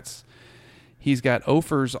stats. He's got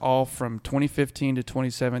offers all from 2015 to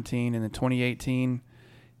 2017, and in 2018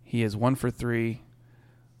 he is 1 for 3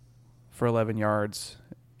 for 11 yards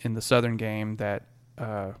in the Southern game that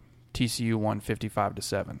TCU won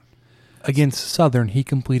 55-7. Against Southern, he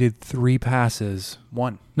completed 3 passes.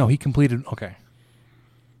 1. No, he completed... Okay.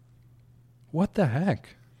 What the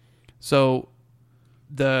heck? So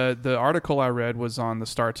The article I read was on the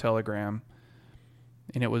Star Telegram,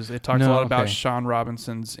 and it talked a lot about Sean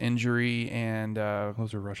Robinson's injury, and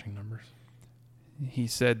those are rushing numbers. He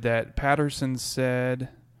said that Patterson said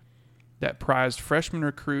that prized freshman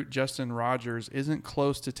recruit Justin Rogers isn't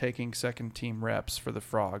close to taking second-team reps for the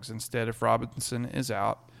Frogs. Instead, if Robinson is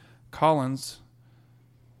out, Collins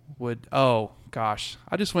would... Oh, gosh.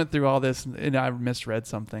 I just went through all this, and I misread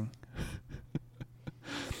something.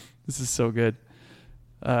 This is so good.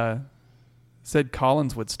 Said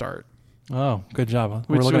Collins would start. Oh, good job.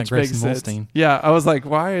 We're looking at Grayson Muhlstein. Yeah, I was like,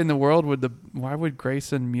 why in the world why would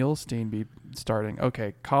Grayson Muhlstein be starting?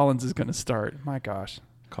 Okay, Collins is going to start. My gosh.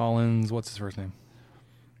 Collins, what's his first name?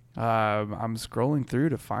 I'm scrolling through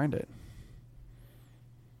to find it.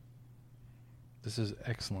 This is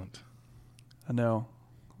excellent. I know.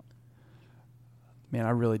 Man,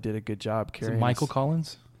 I really did a good job carrying. Is it Michael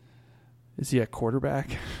Collins? Is he a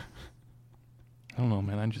quarterback? I don't know,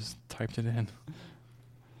 man. I just typed it in.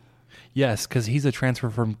 Yes, because he's a transfer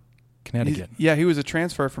from Connecticut. He was a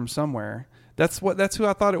transfer from somewhere. That's who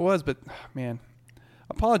I thought it was. But man,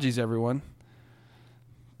 apologies everyone,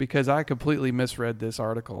 because I completely misread this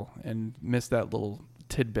article and missed that little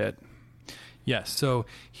tidbit. Yes, so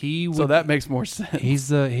so that makes more sense. He's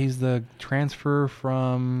the transfer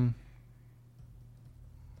from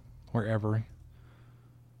wherever.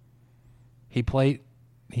 He played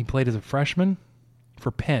as a freshman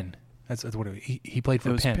for Penn. That's what he played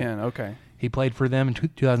for. Penn. Okay. He played for them in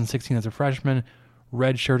 2016 as a freshman,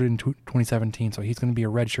 redshirted in 2017. So he's going to be a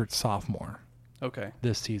redshirt sophomore. Okay.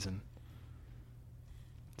 This season.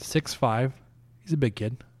 6'5". He's a big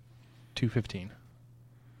kid. 215.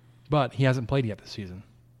 But he hasn't played yet this season,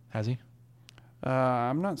 has he?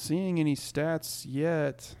 I'm not seeing any stats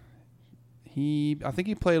yet. I think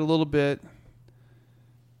he played a little bit.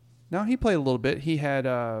 No, he played a little bit. He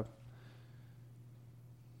had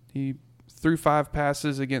he threw 5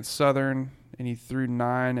 passes against Southern, and he threw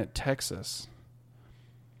 9 at Texas.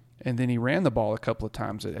 And then he ran the ball a couple of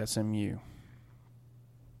times at SMU.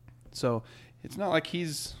 So it's not like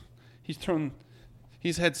he's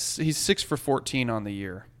 6 for 14 on the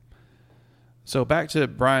year. So back to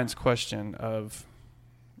Brian's question of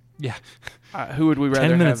who would we rather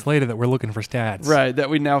 10 minutes have? later that we're looking for stats. Right, that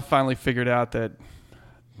we now finally figured out that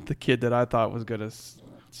the kid that I thought was going to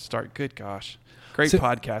start. Good gosh. Great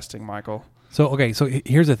podcasting, Michael. So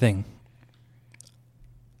here's the thing.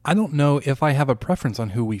 I don't know if I have a preference on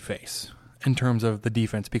who we face in terms of the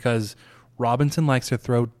defense, because Robinson likes to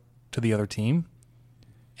throw to the other team.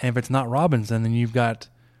 And if it's not Robinson, then you've got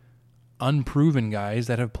unproven guys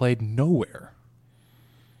that have played nowhere.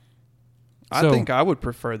 I think I would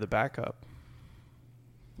prefer the backup.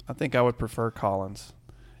 I think I would prefer Collins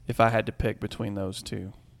if I had to pick between those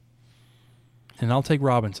two. And I'll take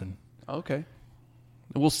Robinson. Okay.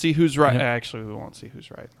 We'll see who's right. Actually, we won't see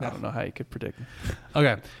who's right. I don't know how you could predict.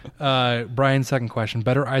 Okay. Brian's second question.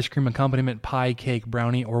 Better ice cream accompaniment, pie, cake,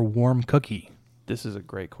 brownie, or warm cookie? This is a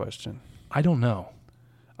great question. I don't know.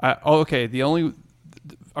 Okay. I'm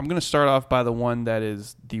going to start off by the one that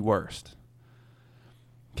is the worst.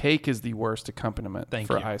 Cake is the worst accompaniment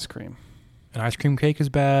for ice cream. An ice cream cake is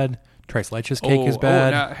bad. Tres Leches cake is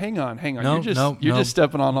bad. Now, hang on. You're just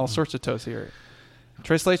stepping on all sorts of toes here.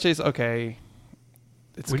 Tres Leches, okay.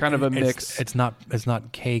 It's kind of a mix. It's not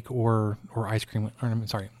cake or ice cream. I'm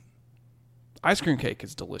sorry. Ice cream cake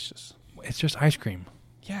is delicious. It's just ice cream.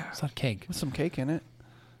 Yeah. It's not cake. With some cake in it.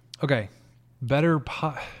 Okay. Better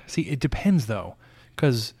pie. See, it depends though.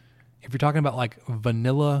 Because if you're talking about like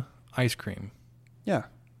vanilla ice cream. Yeah.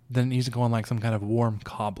 Then it needs to go on like some kind of warm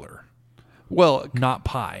cobbler. Well, not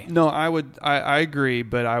pie. No, I agree,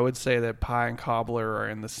 but I would say that pie and cobbler are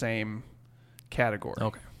in the same category.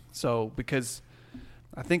 Okay. So, because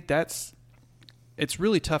I think it's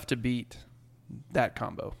really tough to beat that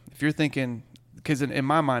combo. If you're thinking, because in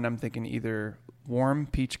my mind, I'm thinking either warm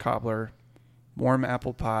peach cobbler, warm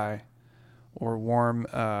apple pie, or warm,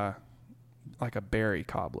 like a berry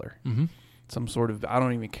cobbler. Mm-hmm. Some sort of, I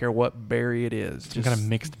don't even care what berry it is. Some kind of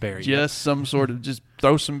mixed berry. Just some sort of, just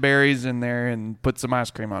throw some berries in there and put some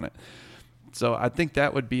ice cream on it. So I think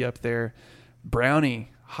that would be up there.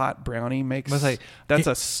 Hot brownie that's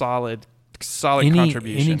a solid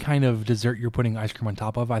contribution. Any kind of dessert you're putting ice cream on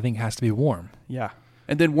top of, I think has to be warm. Yeah.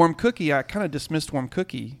 And then warm cookie, I kind of dismissed warm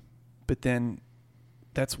cookie, but then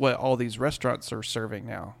that's what all these restaurants are serving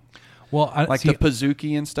now. Well, the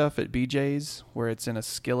Pizookie and stuff at BJ's, where it's in a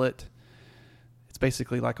skillet. It's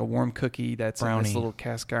basically like a warm cookie that's in this little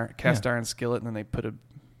cast iron skillet, and then they put a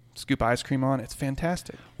scoop of ice cream on. It's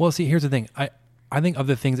fantastic. Well, see, here's the thing. I think of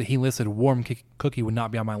the things that he listed, warm cookie would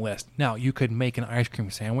not be on my list. Now, you could make an ice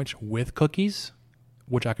cream sandwich with cookies,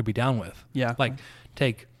 which I could be down with. Yeah. Like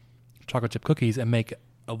take chocolate chip cookies and make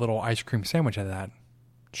a little ice cream sandwich out of that.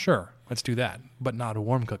 Sure, let's do that, but not a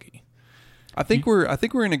warm cookie. I think we're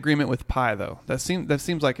in agreement with pie though. That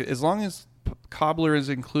seems like as long as cobbler is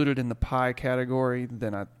included in the pie category,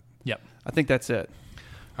 then I think that's it.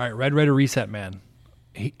 All right, Red Raider Reset Man.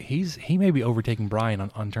 He may be overtaking Brian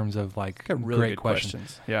on terms of like Got really great good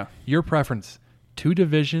questions. Yeah. Your preference: 2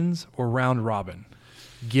 divisions or round robin?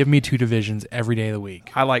 Give me 2 divisions every day of the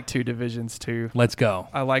week. I like 2 divisions too. Let's go.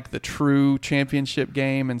 I like the true championship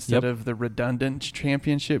game instead Yep. of the redundant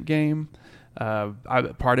championship game.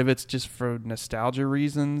 Part of it's just for nostalgia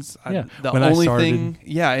reasons. Yeah. The When I only started- thing,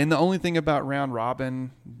 and the only thing about round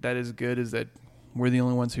robin that is good is that we're the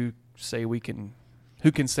only ones who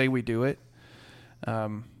can say we do it.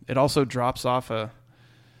 It also drops off a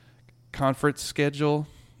conference schedule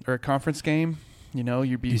or a conference game. You know,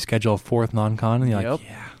 You schedule a 4th non-con, and you're Yep. like,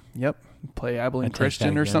 yeah, Yep. Play Abilene I'd take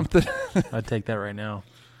Christian that or again. something, I'd take that right now.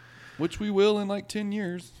 which we will in like 10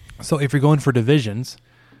 years. So if you're going for divisions,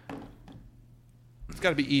 It's got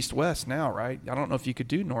to be east-west now, right? I don't know if you could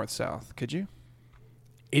do north-south. Could you?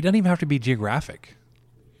 it doesn't even have to be geographic.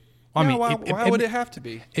 I mean, why would it have to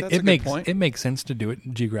be? That's a good makes point. it makes sense to do it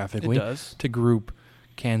geographically. It does. To group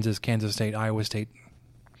Kansas State, Iowa State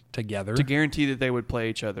together. To guarantee that they would play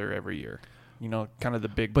each other every year. You know, kind of the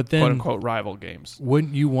big But then- quote-unquote rival games.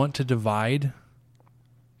 Wouldn't you want to divide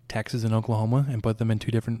Texas and Oklahoma and put them in 2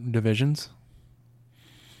 different divisions?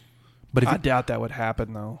 But I doubt that would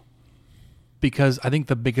happen, though. because I think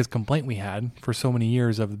the biggest complaint we had for so many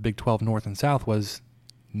years of the Big 12 North and South was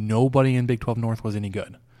nobody in Big 12 North was any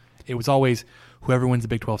good. It was always whoever wins the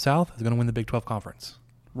Big 12 South is going to win the Big 12 Conference.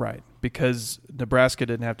 Right. Because Nebraska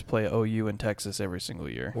didn't have to play OU and Texas every single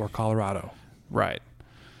year. Or Colorado. Right.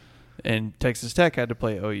 And Texas Tech had to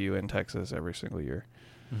play OU and Texas every single year.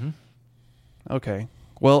 Mm-hmm. Okay.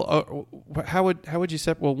 Well, how would you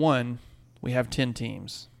separate? Well, one, we have 10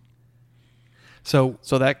 teams. So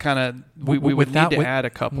that kind of we would need to add a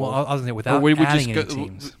couple. Well, I was going to say, Or without we would adding just any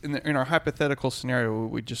teams. in our hypothetical scenario,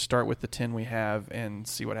 we just start with the 10 we have and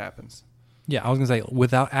see what happens. Yeah, I was going to say,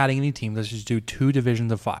 without adding any teams, let's just do 2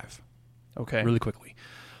 divisions of 5. Okay. Really quickly.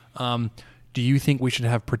 Do you think we should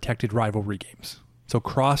have protected rivalry games? So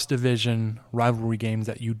cross-division rivalry games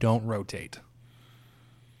that you don't rotate,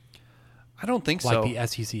 I don't think like so. the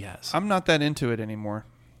SEC has. I'm not that into it anymore.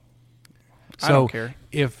 So I don't care.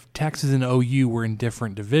 if Texas and OU were in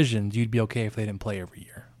different divisions, you'd be okay if they didn't play every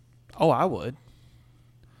year. Oh, I would.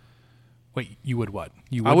 Wait, you would what?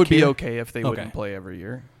 You I would be care? okay if they Okay. wouldn't play every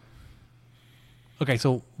year. Okay,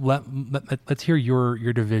 so let's hear your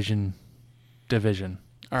division.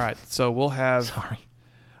 All right, so we'll have. Sorry.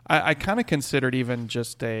 I kind of considered even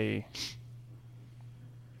just the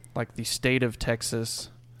state of Texas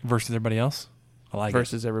Versus everybody else? I like it.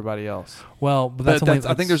 versus everybody else. Well, but that's only,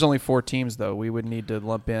 I think there's only 4 teams though. We would need to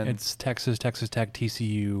lump in. It's Texas, Texas Tech,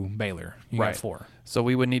 TCU, Baylor. You Right. got 4. So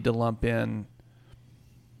we would need to lump in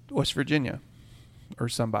West Virginia or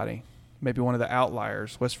somebody, maybe one of the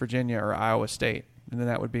outliers, West Virginia or Iowa State, and then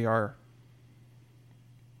that would be our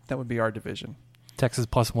division. Texas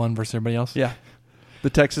 +1 versus everybody else? Yeah, the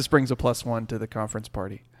Texas brings a +1 to the conference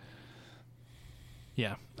party.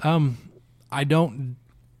 Yeah. I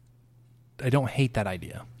don't hate that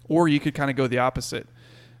idea. Or you could kind of go the opposite,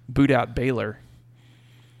 boot out Baylor.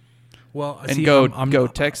 Well, And go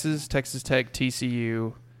Texas, Texas Tech,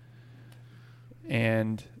 TCU,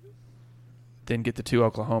 and then get the 2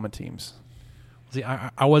 Oklahoma teams. See,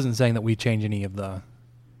 I wasn't saying that we change any of the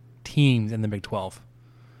teams in the Big 12,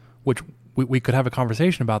 which we could have a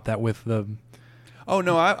conversation about that with the Oh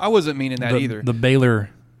no, I wasn't meaning that either. The Baylor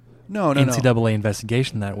No. NCAA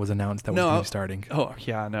investigation that was announced that was going to be starting. Oh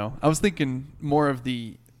yeah, no. I was thinking more of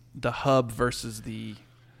the hub versus the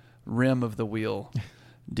rim of the wheel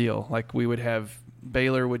deal. Like we would have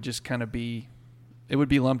Baylor would just kind of be, it would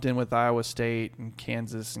be lumped in with Iowa State and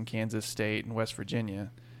Kansas State and West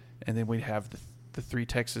Virginia, and then we'd have the 3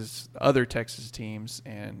 other Texas teams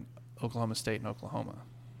and Oklahoma State and Oklahoma.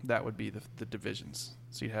 That would be the divisions.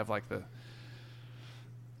 So you'd have like the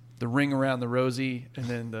ring around the rosy and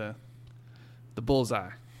then the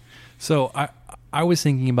bullseye. So I was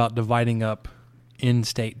thinking about dividing up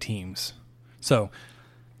in-state teams. So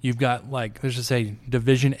you've got let's just say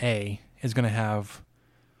Division A is going to have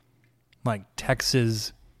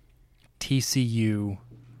Texas, TCU,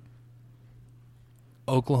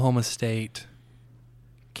 Oklahoma State,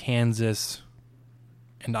 Kansas,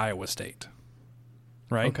 and Iowa State.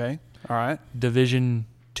 Right? Okay. All right. Division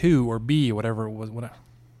 2 or B, whatever it was.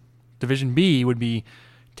 Division B would be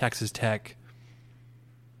Texas Tech,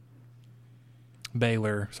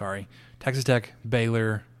 Texas Tech,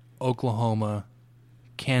 Baylor, Oklahoma,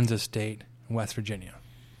 Kansas State, and West Virginia.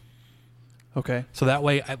 Okay. So that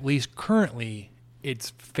way, at least currently,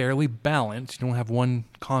 it's fairly balanced. You don't have one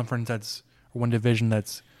conference one division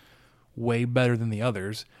that's way better than the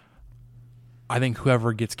others. I think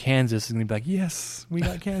whoever gets Kansas is going to be like, yes, we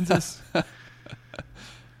got Kansas.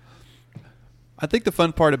 I think the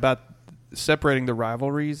fun part about separating the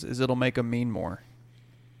rivalries is it'll make them mean more,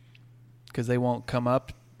 because they won't come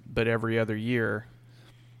up but every other year,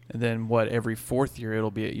 and then every fourth year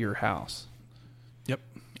it'll be at your house. Yep.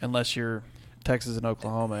 Unless you're Texas and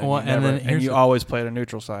Oklahoma, and you always play at a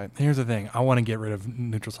neutral site. Here's the thing. I want to get rid of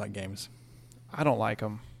neutral site games. I don't like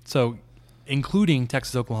them. So, including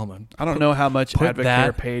Texas, Oklahoma. I don't know how much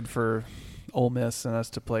Advocare paid for Ole Miss and us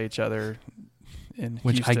to play each other in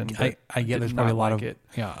Houston. I get there's probably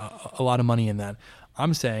a lot of money in that.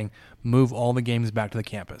 I'm saying move all the games back to the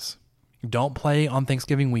campus. Don't play on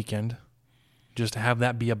Thanksgiving weekend. Just have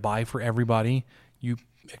that be a bye for everybody. You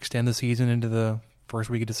extend the season into the first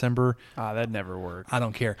week of December. That'd never work. I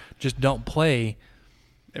don't care. Just don't play.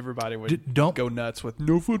 Everybody would go nuts with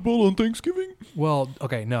no football on Thanksgiving. Well,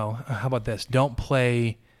 okay, no. How about this? Don't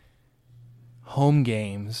play home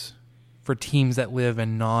games for teams that live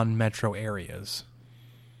in non-metro areas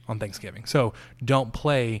on Thanksgiving. So don't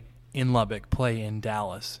play in Lubbock, play in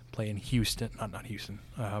Dallas, play in Houston, not Houston,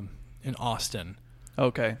 in Austin.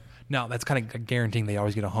 Okay. Now, that's kind of guaranteeing they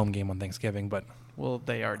always get a home game on Thanksgiving, but well,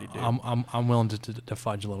 they already do. I'm willing to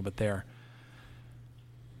fudge a little bit there.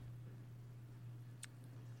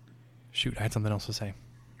 Shoot, I had something else to say.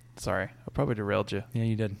 Sorry, I probably derailed you. Yeah,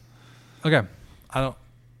 you did. Okay,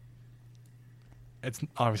 it's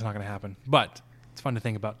obviously not going to happen, but it's fun to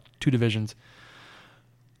think about. 2 divisions.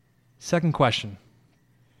 Second question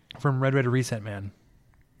from Red Reset Man.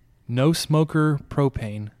 No smoker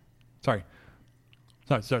propane. Sorry.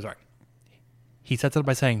 He sets it up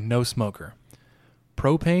by saying no smoker.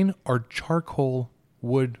 Propane or charcoal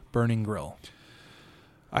wood burning grill?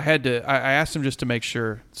 I asked him just to make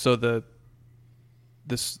sure. So the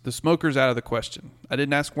smoker's out of the question. I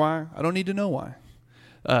didn't ask why. I don't need to know why.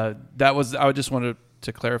 I just wanted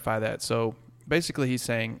to clarify that. So basically he's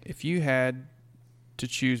saying if you had to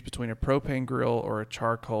choose between a propane grill or a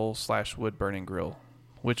charcoal / wood burning grill,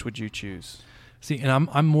 which would you choose? See, and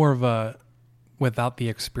I'm more of a, without the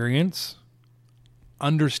experience,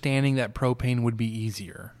 understanding that propane would be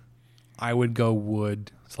easier, I would go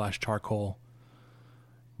wood / charcoal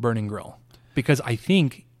burning grill, because I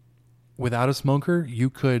think without a smoker you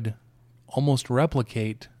could almost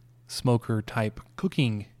replicate smoker type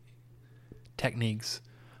cooking techniques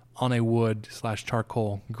on a wood /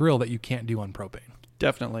 charcoal grill that you can't do on propane.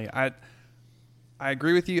 Definitely. I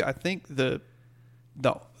agree with you. I think the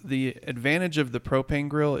advantage of the propane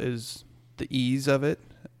grill is the ease of it,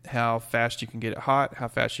 how fast you can get it hot, how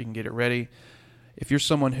fast you can get it ready. If you're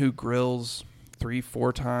someone who grills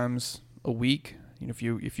 3-4 times a week, if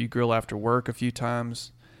you grill after work a few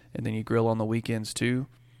times and then you grill on the weekends too,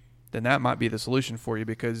 then that might be the solution for you,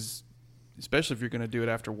 because especially if you're going to do it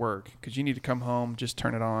after work, because you need to come home, just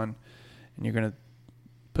turn it on, and you're going to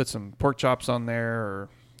put some pork chops on there, or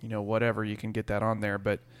whatever, you can get that on there.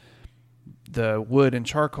 But the wood and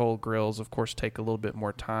charcoal grills, of course, take a little bit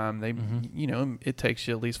more time. They it takes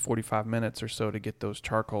you at least 45 minutes or so to get those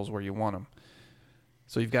charcoals where you want them.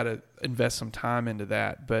 So you've got to invest some time into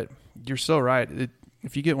that. But you're so right.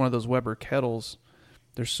 If you get one of those Weber kettles,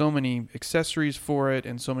 there's so many accessories for it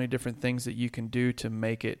and so many different things that you can do to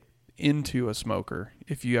make it into a smoker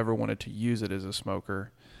if you ever wanted to use it as a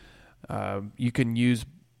smoker. You can use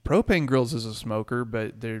propane grills as a smoker,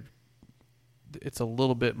 but it's a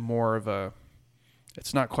little bit more of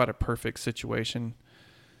it's not quite a perfect situation.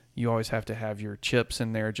 You always have to have your chips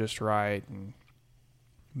in there just right and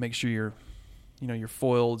make sure your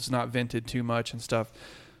foil's not vented too much and stuff.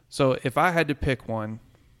 So if I had to pick one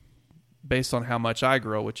based on how much I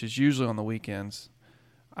grill, which is usually on the weekends,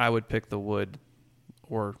 I would pick the wood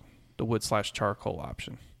or the wood / charcoal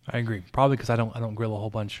option. I agree. Probably because I don't grill a whole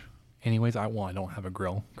bunch. Anyways, I don't have a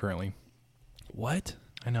grill currently. What?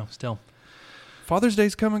 I know, still. Father's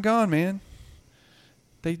Day's come and gone, man.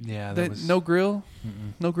 No grill?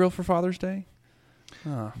 Mm-mm. No grill for Father's Day?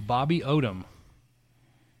 Oh. Bobby Odom.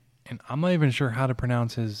 And I'm not even sure how to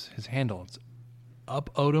pronounce his handle. It's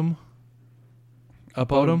Up Odom. Up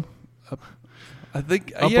Odom? I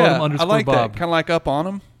think, Up yeah, Odom I like Bob. that. Kind of like Up On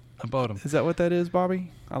 'em. Up Odom. Is that what that is,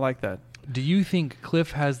 Bobby? I like that. Do you think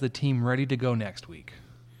Cliff has the team ready to go next week?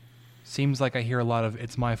 Seems like I hear a lot of,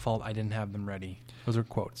 it's my fault I didn't have them ready. Those are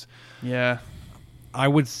quotes. Yeah. I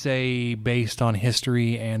would say based on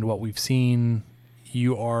history and what we've seen,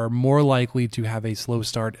 you are more likely to have a slow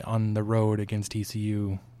start on the road against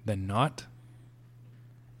TCU than not.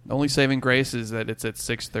 The only saving grace is that it's at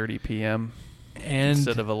 6:30 p.m. And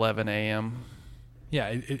instead of 11 a.m. Yeah,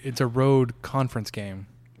 it's a road conference game.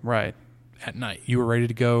 Right. At night. You were ready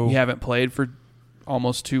to go. You haven't played for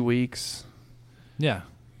almost 2 weeks. Yeah.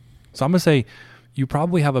 So I'm going to say you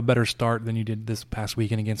probably have a better start than you did this past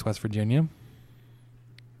weekend against West Virginia.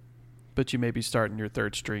 But you may be starting your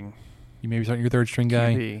third string. You may be starting your third string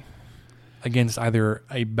guy QB against either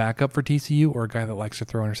a backup for TCU or a guy that likes to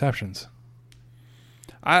throw interceptions.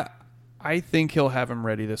 I think he'll have him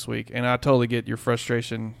ready this week, and I totally get your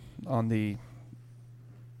frustration on the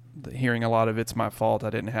hearing a lot of it's my fault.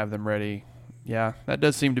 I didn't have them ready. Yeah, that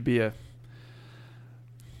does seem to be a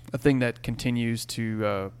thing that continues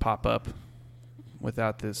to pop up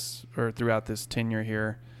throughout this tenure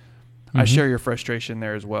here. Mm-hmm. I share your frustration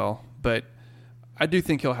there as well, but I do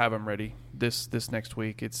think he'll have him ready this next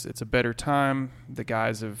week. It's a better time. The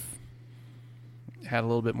guys have had a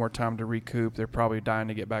little bit more time to recoup. They're probably dying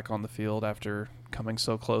to get back on the field after coming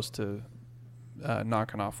so close to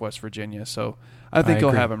knocking off West Virginia. So I think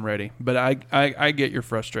he'll have him ready. But I get your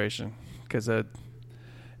frustration because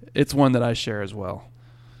it's one that I share as well.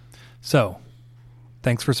 So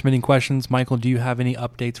thanks for submitting questions. Michael, do you have any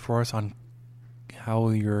updates for us on how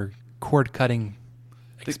your cord cutting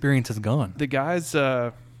experience has gone? The guys'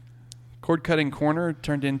 cord cutting corner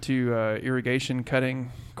turned into irrigation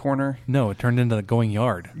cutting corner. No, it turned into the going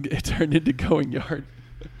yard. It turned into going yard.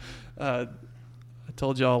 I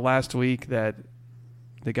told y'all last week that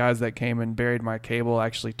the guys that came and buried my cable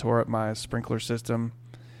actually tore up my sprinkler system.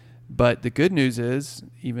 But the good news is,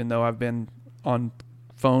 even though I've been on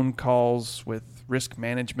phone calls with risk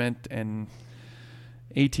management and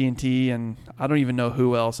AT&T and I don't even know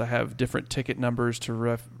who else, I have different ticket numbers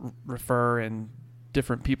to refer and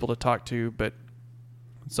different people to talk to, but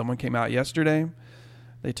someone came out yesterday.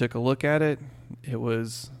 They took a look at it. It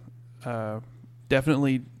was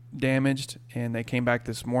definitely damaged, and they came back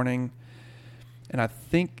this morning, and I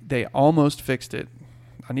think they almost fixed it.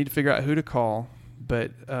 I need to figure out who to call,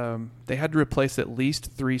 but they had to replace at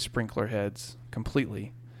least 3 sprinkler heads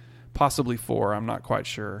completely, possibly 4. I'm not quite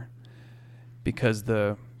sure, because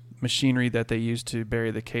the machinery that they used to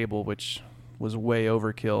bury the cable, which was way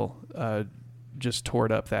overkill, just tore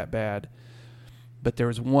it up that bad. But there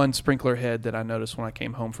was one sprinkler head that I noticed when I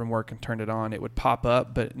came home from work and turned it on. It would pop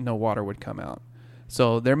up, but no water would come out.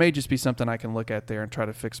 So there may just be something I can look at there and try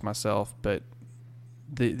to fix myself. But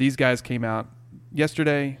these guys came out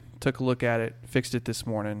yesterday, took a look at it, fixed it this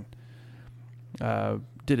morning.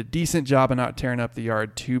 Did a decent job of not tearing up the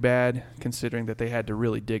yard too bad, considering that they had to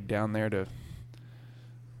really dig down there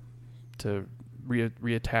to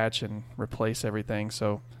reattach and replace everything.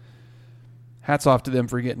 So hats off to them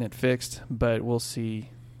for getting it fixed, but we'll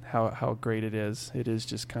see how great it is. It is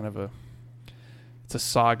just kind of it's a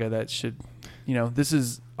saga that should, this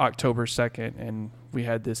is October 2nd, and we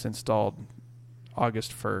had this installed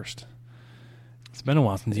August 1st. It's been a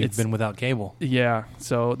while since you've been without cable. Yeah,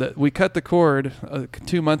 so we cut the cord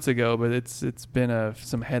 2 months ago, but it's been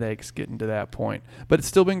some headaches getting to that point. But it's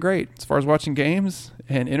still been great. As far as watching games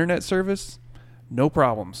and internet service, no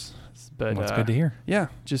problems. But that's good to hear. Yeah,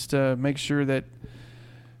 just make sure that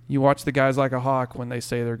you watch the guys like a hawk when they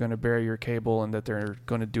say they're going to bury your cable and that they're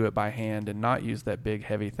going to do it by hand and not use that big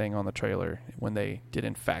heavy thing on the trailer, when they did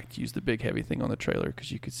in fact use the big heavy thing on the trailer,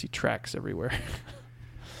 because you could see tracks everywhere.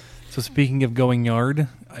 So speaking of going yard,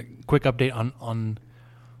 a quick update on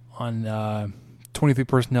 23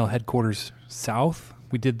 Personnel Headquarters South.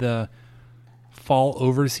 We did the fall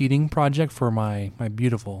overseeding project for my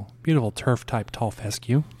beautiful turf type tall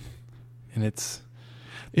fescue. And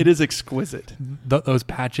it is exquisite. Those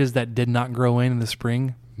patches that did not grow in the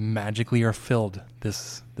spring magically are filled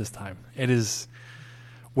this time. It is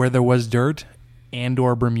where there was dirt and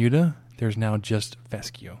or Bermuda, there's now just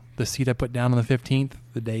fescue. The seed I put down on the 15th,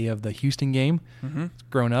 the day of the Houston game, It's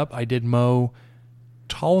grown up. I did mow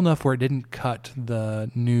tall enough where it didn't cut the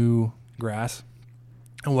new grass.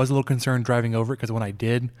 I was a little concerned driving over it, because when I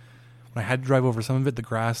had to drive over some of it,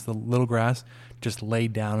 the little grass, just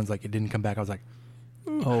laid down. It's like it didn't come back. I was like,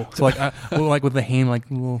 oh. So like with the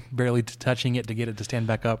hand, barely touching it to get it to stand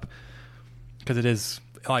back up, because it is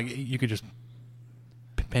like you could just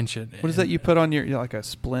pinch it. What is that you put on your like a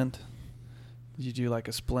splint? Did you do like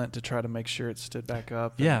a splint to try to make sure it stood back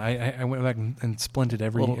up? Yeah, I went back and splinted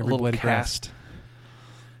every blade of grass. Cast.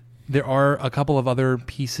 There are a couple of other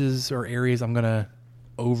pieces or areas I'm gonna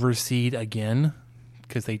overseed again,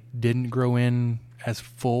 because they didn't grow in as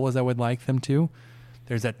full as I would like them to.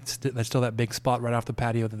 There's there's still that big spot right off the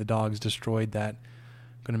patio that the dogs destroyed. That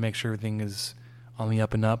I'm going to make sure everything is on the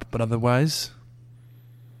up and up. But otherwise,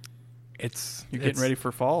 you're getting ready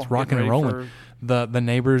for fall. It's rocking and rolling. The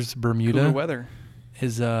neighbor's Bermuda cooler weather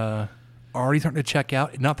is already starting to check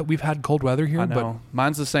out. Not that we've had cold weather here, I know. But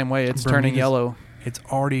mine's the same way. It's Bermuda's turning yellow. It's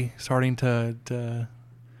already starting to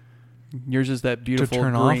yours is that beautiful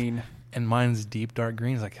turn green. Off, and mine's deep dark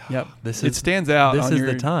green. It's like, yep. It stands out. This is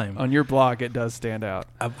the time. On your blog, it does stand out.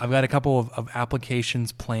 I've got a couple of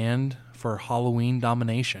applications planned for Halloween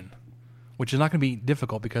domination, which is not going to be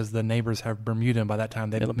difficult because the neighbors have Bermuda, and by that time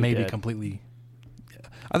they may be completely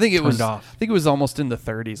I think it was off. I think it was almost in the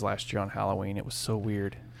 30s last year on Halloween. It was so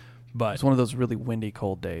weird. But it's one of those really windy,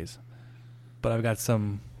 cold days. But I've got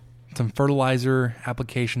some fertilizer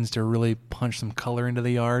applications to really punch some color into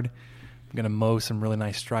the yard. I'm going to mow some really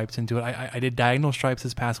nice stripes into it. I did diagonal stripes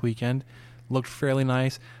this past weekend. Looked fairly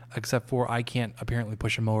nice, except for I can't apparently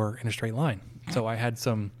push a mower in a straight line. So I had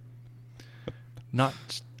some not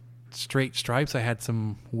straight stripes. I had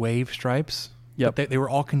some wave stripes. Yep. But they were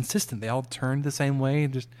all consistent. They all turned the same way.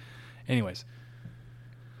 Anyways.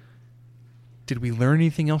 Did we learn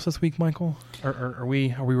anything else this week, Michael? Are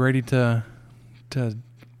we ready to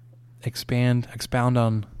expound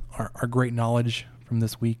on our great knowledge from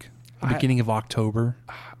this week, the beginning of October?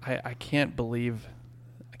 I can't believe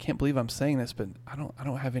I'm saying this, but I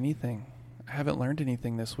don't have anything. I haven't learned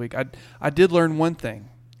anything this week. I did learn one thing.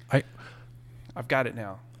 I've got it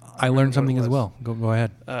now. I learned something as well. Go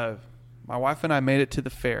ahead. My wife and I made it to the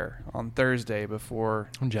fair on Thursday before.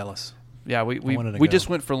 I'm jealous. Yeah, we just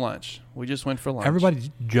went for lunch.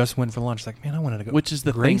 Everybody just went for lunch. It's like, man, I wanted to go. Which is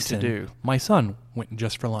the Grayson, thing to do. My son went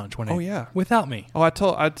just for lunch one day. Oh yeah, without me. Oh, I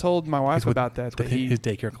told my wife about that. That his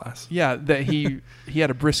daycare class. Yeah, that he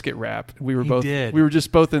had a brisket wrap. We were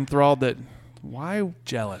just both enthralled. That why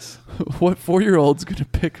jealous? What 4-year-old's gonna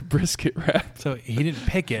pick a brisket wrap? So he didn't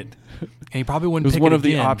pick it, and he probably wouldn't. It was one of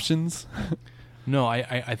the options. No,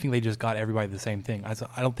 I think they just got everybody the same thing.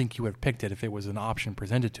 I don't think he would have picked it if it was an option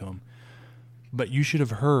presented to him. But you should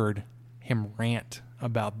have heard him rant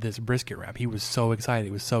about this brisket wrap. He was so excited.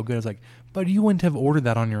 It was so good. I was like, but you wouldn't have ordered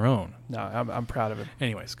that on your own. No, I'm proud of him.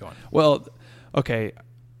 Anyways, go on. Well, okay,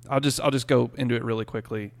 I'll just go into it really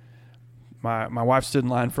quickly. My wife stood in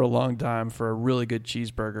line for a long time for a really good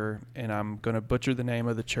cheeseburger, and I'm going to butcher the name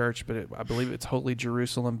of the church, but I believe it's Holy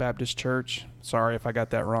Jerusalem Baptist Church. Sorry if I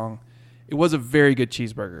got that wrong. It was a very good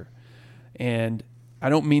cheeseburger, and I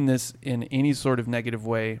don't mean this in any sort of negative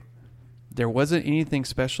way. There wasn't anything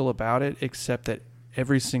special about it except that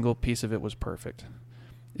every single piece of it was perfect,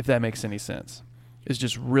 if that makes any sense. It's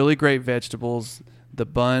just really great vegetables. The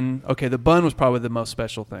bun was probably the most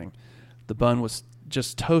special thing. The bun was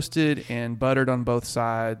just toasted and buttered on both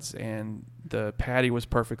sides, and the patty was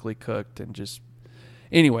perfectly cooked. And just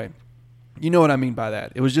anyway, you know what I mean by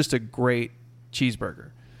that. It was just a great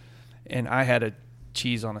cheeseburger. And I had a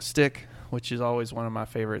cheese on a stick, which is always one of my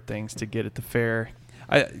favorite things to get at the fair.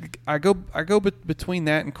 I go between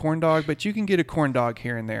that and corn dog, but you can get a corn dog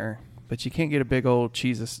here and there, but you can't get a big old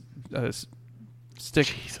cheese stick.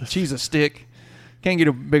 Can't get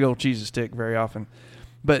a big old cheese stick very often.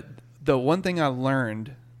 But the one thing I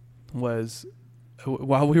learned was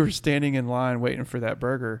while we were standing in line waiting for that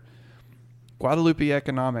burger, Guadalupe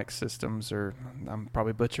Economic Systems, or I'm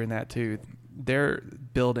probably butchering that too, their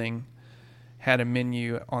building had a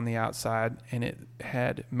menu on the outside, and it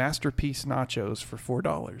had Masterpiece nachos for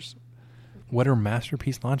 $4. What are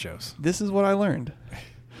Masterpiece nachos? This is what I learned.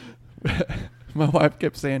 My wife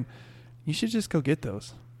kept saying, you should just go get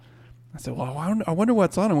those. I said, well, I wonder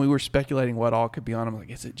what's on them. We were speculating what all could be on them.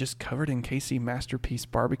 Like, is it just covered in KC Masterpiece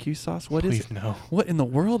barbecue sauce? What is it? No. What in the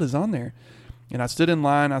world is on there? And I stood in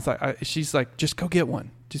line. I was like, she's like, just go get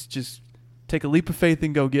one. Just take a leap of faith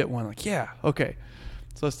and go get one. I'm like, yeah, okay.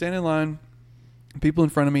 So I stand in line. People in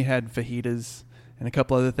front of me had fajitas and a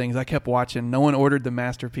couple other things. I kept watching. No one ordered the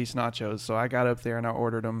Masterpiece nachos, so I got up there and I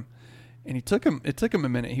ordered them. And it took him a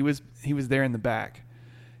minute. He was there in the back,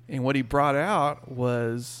 and what he brought out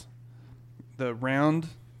was the round,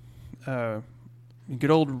 good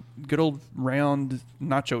old round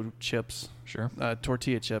nacho chips. Sure.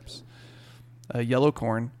 Tortilla chips, yellow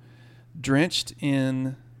corn, drenched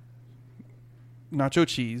in nacho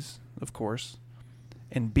cheese, of course,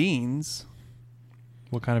 and beans.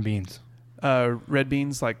 What kind of beans? Red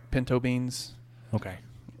beans, like pinto beans. Okay.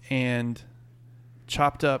 And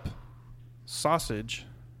chopped up sausage.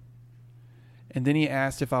 And then he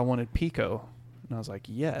asked if I wanted pico. And I was like,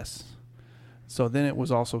 yes. So then it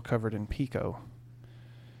was also covered in pico.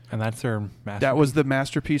 And that's their masterpiece? That was the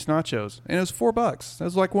Masterpiece nachos. And it was $4. That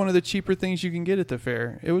was like one of the cheaper things you can get at the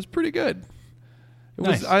fair. It was pretty good.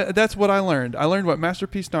 Nice. That's what I learned. I learned what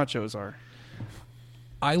Masterpiece nachos are.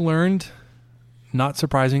 I learned not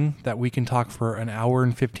surprising that we can talk for an hour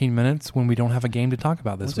and 15 minutes when we don't have a game to talk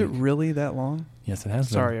about this week. Was it really that long? Yes, it has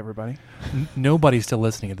been. Sorry, everybody. Nobody's still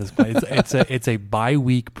listening at this point. It's a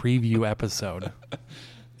bi-week preview episode.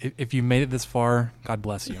 If you made it this far, God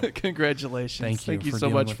bless you. Congratulations. Thank you for so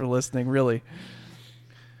dealing much for listening, really.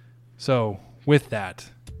 So, with that,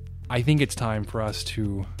 I think it's time for us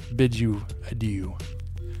to bid you adieu.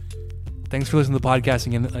 Thanks for listening to the podcast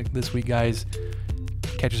again this week, guys.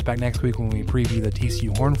 Catch us back next week when we preview the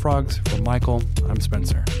TCU Horned Frogs. For Michael, I'm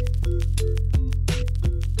Spencer.